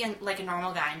can't you be like a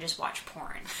normal guy and just watch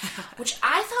porn? Which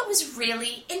I thought was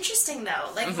really interesting,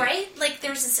 though. Right?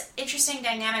 There's this interesting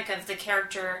dynamic of the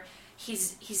character,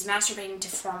 he's masturbating to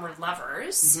former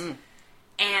lovers,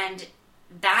 and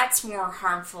that's more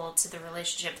harmful to the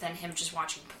relationship than him just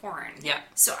watching porn. Yeah.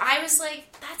 So I was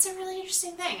like, that's a really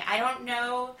interesting thing. I don't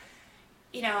know,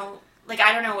 I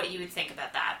don't know what you would think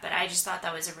about that, but I just thought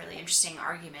that was a really interesting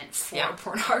argument for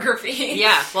pornography.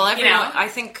 Yeah, well, everyone, I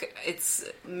think it's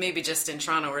maybe just in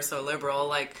Toronto we're so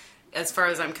liberal, as far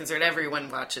as I'm concerned,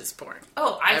 everyone watches porn.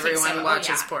 Oh, I think so. Everyone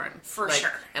watches porn. For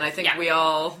sure. And I think we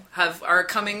all are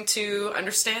coming to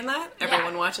understand that.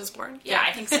 Everyone watches porn. Yeah,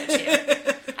 I think so too.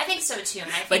 And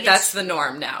I think that's the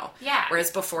norm now. Yeah.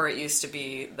 Whereas before it used to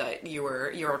be that you're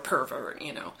a pervert,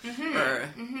 or,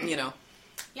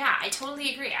 Yeah, I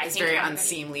totally agree. It's very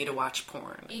unseemly to watch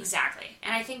porn. Exactly.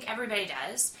 And I think everybody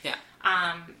does. Yeah.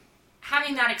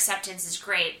 Having that acceptance is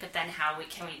great, but then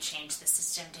can we change the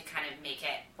system to kind of make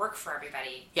it work for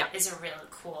everybody? Yeah. Is a really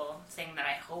cool thing that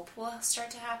I hope will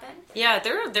start to happen. Yeah,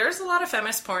 there's a lot of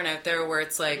feminist porn out there where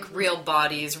it's real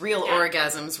bodies, real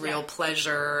orgasms, real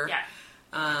pleasure. Yeah.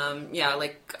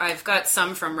 I've got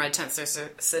some from Red Tent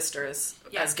Sisters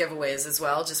as giveaways as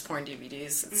well, just porn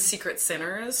DVDs. It's Secret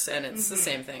Sinners, and it's the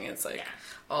same thing. It's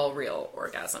all real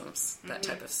orgasms, that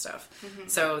type of stuff.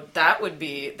 So that would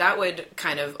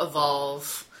kind of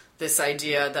evolve this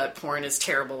idea that porn is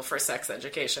terrible for sex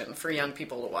education for young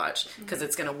people to watch, because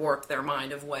it's going to warp their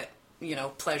mind of what,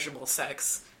 pleasurable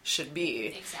sex should be.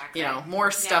 Exactly. More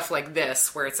stuff like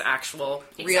this where it's actual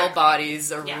real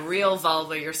bodies, a real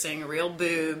vulva, you're seeing real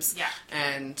boobs,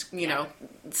 and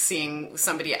seeing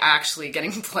somebody actually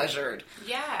getting pleasured.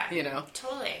 Yeah.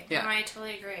 Totally. Yeah. No, I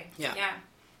totally agree. Yeah.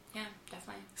 Yeah,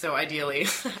 definitely. So ideally,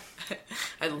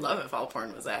 I'd love if all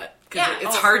porn was that, because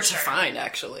it's for hard sure. to find,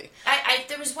 actually.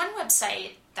 There was one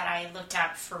website that I looked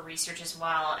up for research as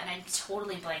well, and I'm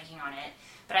totally blanking on it,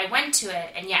 but I went to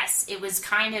it, and yes, it was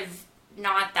kind of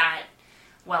not that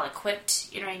well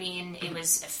equipped, you know what I mean? It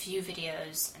was a few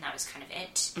videos, and that was kind of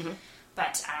it.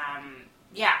 But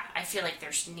I feel like there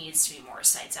needs to be more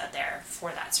sites out there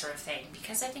for that sort of thing,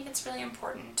 because I think it's really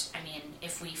important. I mean,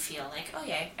 if we feel like, oh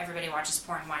yeah, everybody watches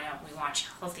porn, why don't we watch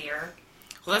healthier?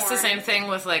 Well, that's the same thing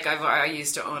with, I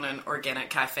used to own an organic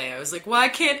cafe. I was like, why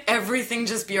can't everything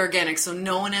just be organic so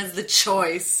no one has the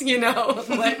choice, We'd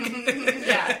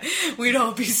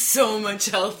all be so much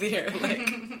healthier.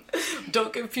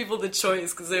 Don't give people the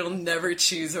choice, because they'll never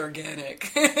choose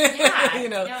organic.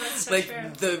 Yeah, that's so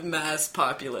true. The mass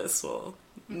populace will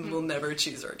never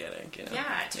choose organic, Yeah,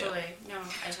 totally. Yeah. No,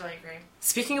 I totally agree.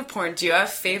 Speaking of porn, do you have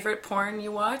favorite porn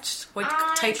you watched? What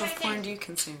type of porn do you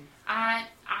consume? I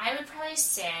would probably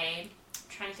say, I'm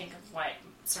trying to think of what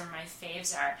some of my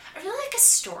faves are. I really like a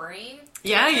story.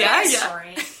 Yeah.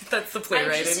 Story. That's the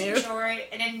playwright in you. I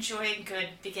enjoy good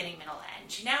beginning, middle,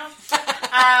 end,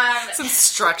 Some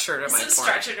structure to my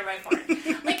porn.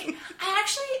 I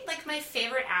actually, my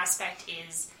favorite aspect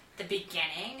is the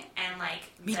beginning and,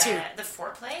 Me too. the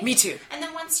foreplay. Me too. And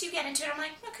then once you get into it, I'm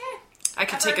like, okay. I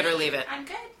can take it or leave it. I'm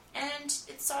good. And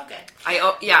it's all good.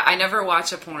 I never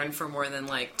watch a porn for more than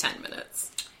 10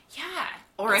 minutes. Yeah.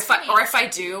 Or if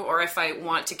I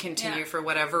want to continue for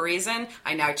whatever reason,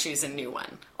 I now choose a new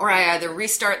one. Or I either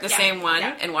restart the same one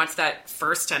and watch that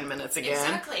first 10 minutes again.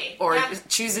 Exactly. Or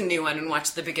choose a new one and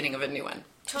watch the beginning of a new one.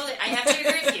 Totally. I have to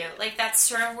agree with you. That's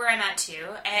sort of where I'm at too.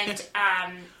 And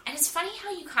it's funny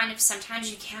how you kind of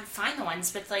sometimes you can't find the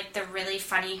ones, but the really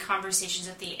funny conversations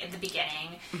at the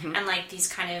beginning and these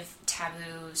kind of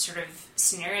taboo sort of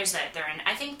scenarios that they're in.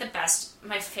 I think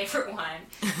my favorite one,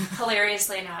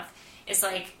 hilariously enough, is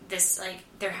like this, like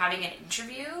they're having an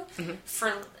interview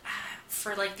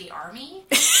for like the army,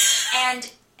 and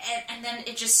then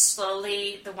it just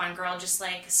slowly, the one girl just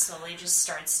like slowly just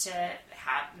starts to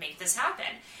make this happen,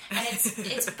 and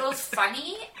it's both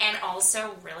funny and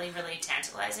also really, really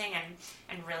tantalizing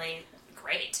and really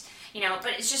great.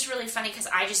 But it's just really funny because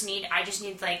I just need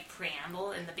like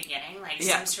preamble in the beginning, like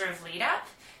some sort of lead up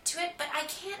to it, but I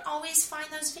can't always find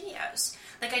those videos.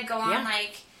 Like I go on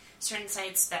like certain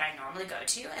sites that I normally go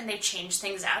to, and they change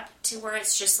things up to where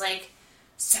it's just like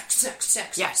sex,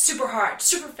 super hard,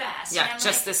 super fast. Yeah, just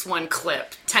like, this one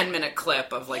clip, 10-minute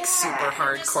clip of like super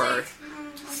hardcore. Like,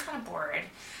 I'm kind of bored.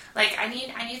 Like I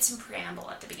need some preamble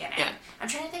at the beginning. Yeah. I'm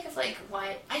trying to think of like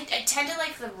what I tend to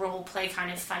like the role play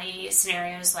kind of funny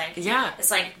scenarios. Like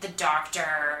it's like the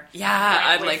doctor. Yeah,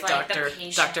 I like doctor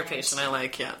patient. I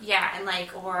like and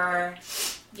like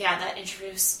that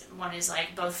interview one is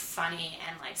like both funny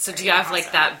and like. So do you have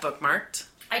like that bookmarked?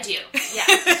 I do. Yeah.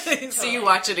 Totally. So you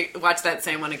watch that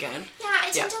same one again? Yeah, I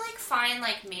tend to like find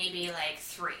like maybe like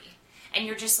 3. And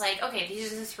you're just like, okay,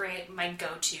 these are the 3 my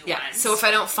go-to ones. So if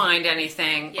I don't find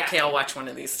anything, okay, I'll watch one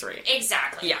of these 3.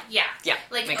 Exactly. Yeah.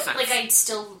 Like, makes sense. Like I'd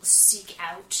still seek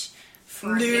out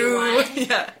for a new one.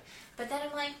 Yeah. But then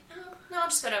I'm like, no, I'll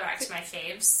just go back to my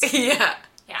faves. Yeah.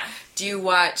 Yeah. Do you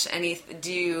watch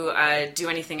do you do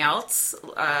anything else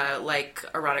like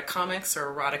erotic comics or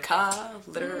erotica,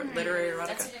 literary erotica?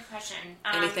 That's a good question.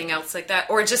 Anything else like that,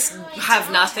 or just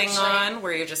have nothing on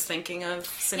where you're just thinking of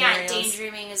scenarios? Yeah,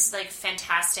 daydreaming is like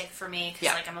fantastic for me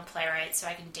because like I'm a playwright, so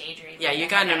I can daydream. Yeah, you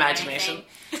got an imagination.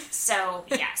 So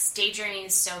yes, daydreaming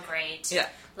is so great. Yeah.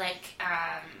 Like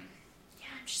I'm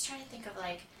just trying to think of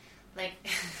like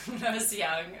when I was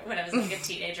young, when I was like a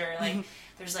teenager, like.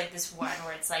 There's like this one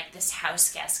where it's like this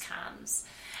house guest comes,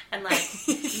 and like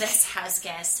this house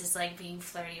guest is like being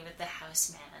flirty with the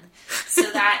house man. So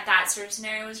that sort of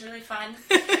scenario was really fun.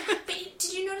 But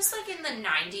did you notice like in the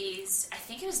 90s? I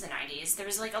think it was the 90s. There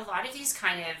was like a lot of these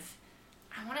kind of,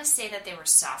 I want to say that they were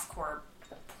softcore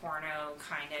porno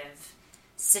kind of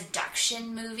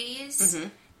seduction movies. Mm-hmm.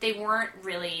 They weren't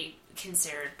really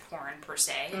considered porn per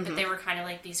se, but they were kind of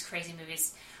like these crazy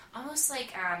movies, almost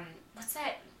like what's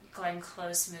that Glenn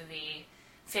Close movie,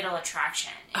 Fatal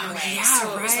Attraction, in a way. Yeah,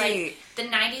 so it was like the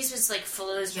 90s was like full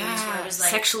of those movies where it was like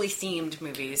sexually themed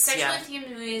movies. Themed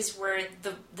movies where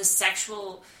the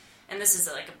sexual, and this is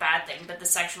like a bad thing, but the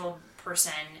sexual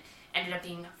person ended up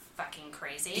being fucking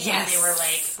crazy. Yes. And they were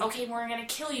like, okay, we're gonna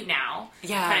kill you now.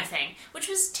 Yeah. Kind of thing. Which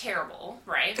was terrible,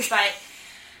 right?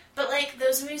 But like,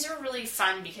 those movies are really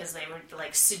fun because they would,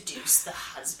 like, seduce the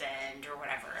husband or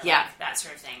whatever. Like, that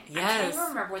sort of thing. Yes. I can't even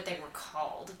remember what they were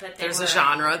called, but There's a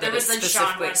genre that there was a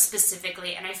specifically... genre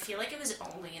specifically, and I feel like it was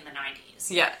only in the 90s.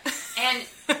 Yeah. And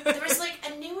there was, like,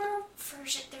 a newer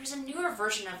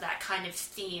version of that kind of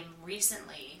theme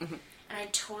recently, and I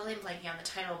totally am blanking on the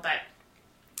title, but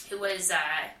it was,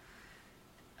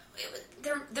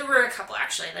 there were a couple,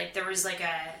 actually. Like, there was, like,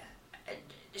 a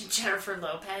Jennifer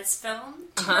Lopez film.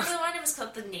 Do you remember the one? It was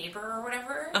called The Neighbor or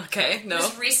whatever. Okay, no. It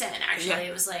was recent, actually. Yeah.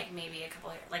 It was like maybe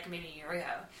maybe a year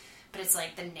ago. But it's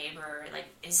like the neighbor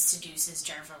seduces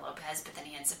Jennifer Lopez, but then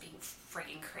he ends up being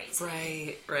freaking crazy.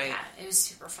 Right. Yeah, it was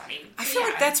super funny. I feel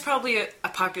like that's probably a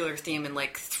popular theme in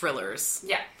like thrillers.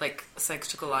 Yeah. Like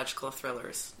psychological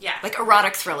thrillers. Yeah. Like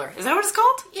erotic thriller. Is that what it's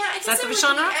called? Yeah, I guess is that the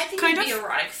genre? I think it would be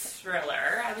erotic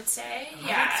thriller, I would say.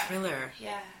 Erotic thriller.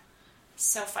 Yeah.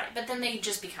 So funny. But then they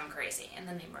just become crazy, and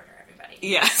then they murder everybody.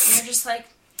 Yes. And you're just like,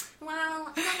 well,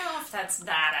 I don't know if that's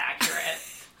that accurate.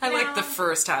 I like the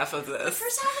first half of this. The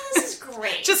first half of this is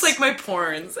great. Just like my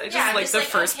porns. I just like the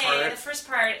first part. The first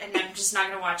part, and I'm just not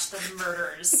going to watch the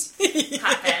murders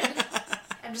happen.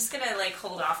 I'm just going to, like,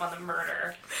 hold off on the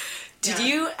murder. Did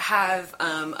you have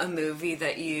a movie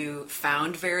that you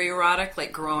found very erotic,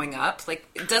 like growing up? Like,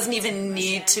 it doesn't even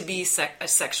need to be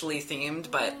sexually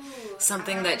themed, but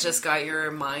something that just got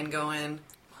your mind going.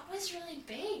 What was really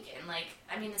big? And, like,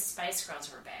 I mean, the Spice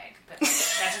Girls were big, but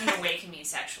that didn't awaken me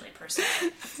sexually, per se.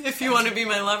 If You Want to Be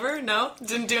My Lover? No?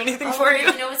 Didn't do anything for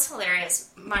you? You know what's hilarious?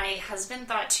 My husband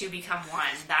thought Two Become One.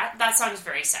 That song is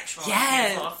very sexual.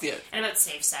 Yes. And about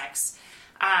safe sex.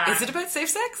 Is it about safe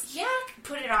sex? Yeah,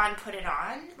 put it on.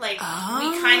 Like,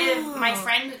 we kind of, my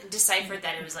friend deciphered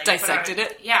that it was like... Dissected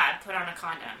it? Yeah, put on a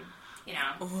condom, you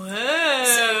know. Whoa.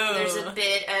 So there's a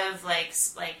bit of, like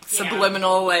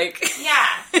subliminal, like...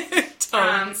 Yeah.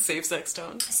 tones, safe sex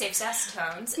tones. Safe sex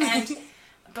tones, and...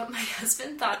 But my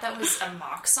husband thought that was a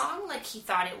mock song. Like, he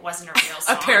thought it wasn't a real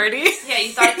song. A parody? Yeah, he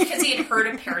thought, because he had heard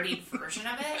a parodied version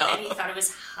of it, and he thought it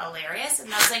was hilarious.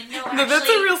 And I was like, no, actually... No, that's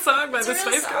a real song by the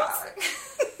Spice Girls.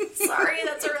 Sorry,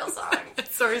 that's a real song.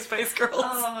 Sorry, Spice Girls.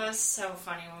 Oh, it was so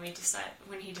funny when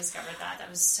he discovered that. That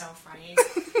was so funny.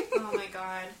 Oh my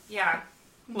god. Yeah.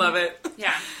 Love it.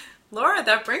 Yeah. Laura,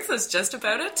 that brings us just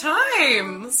about at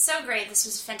time. So great. This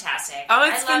was fantastic. Oh,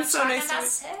 it's been so nice. About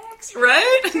sex.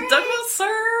 Right? Douglas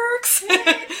Sirks.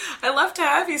 I love to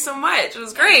have you so much. It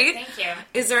was great. Thank you.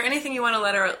 Is there anything you want to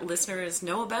let our listeners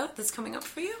know about that's coming up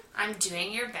for you? I'm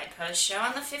doing your bedpost show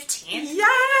on the 15th.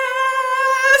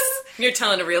 Yes! You're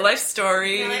telling a real life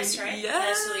story. Real life story.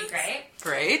 Yes. This will be great.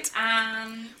 Great.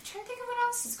 I'm trying to think of what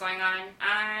else is going on.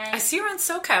 I see you on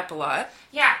SoCap a lot.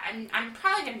 Yeah, I'm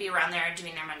probably going to be around there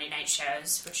doing their Monday night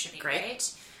shows, which should be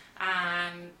great.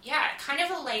 Yeah, kind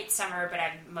of a late summer, but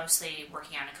I'm mostly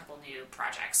working on a couple new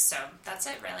projects, so that's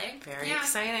it, really. Very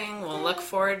exciting. We'll look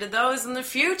forward to those in the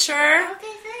future.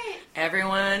 Okay, great.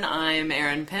 Everyone, I'm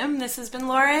Erin Pym. This has been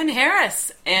Lauren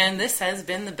Harris, and this has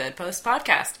been the Bedpost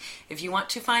Podcast. If you want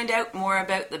to find out more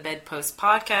about the Bedpost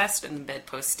Podcast and the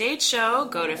Bedpost Stage Show,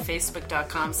 go to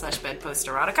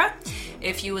facebook.com/bedposterotica.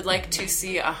 If you would like to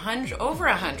see over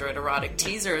 100 erotic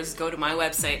teasers, go to my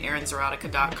website,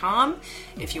 erinserotica.com.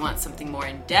 If you want something more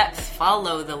in depth,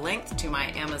 follow the link to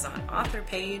my Amazon author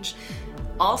page.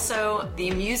 Also, the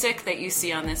music that you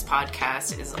see on this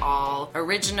podcast is all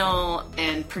original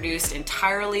and produced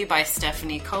entirely by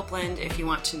Stephanie Copeland. If you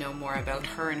want to know more about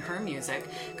her and her music,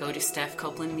 go to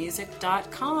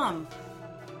stephcopelandmusic.com.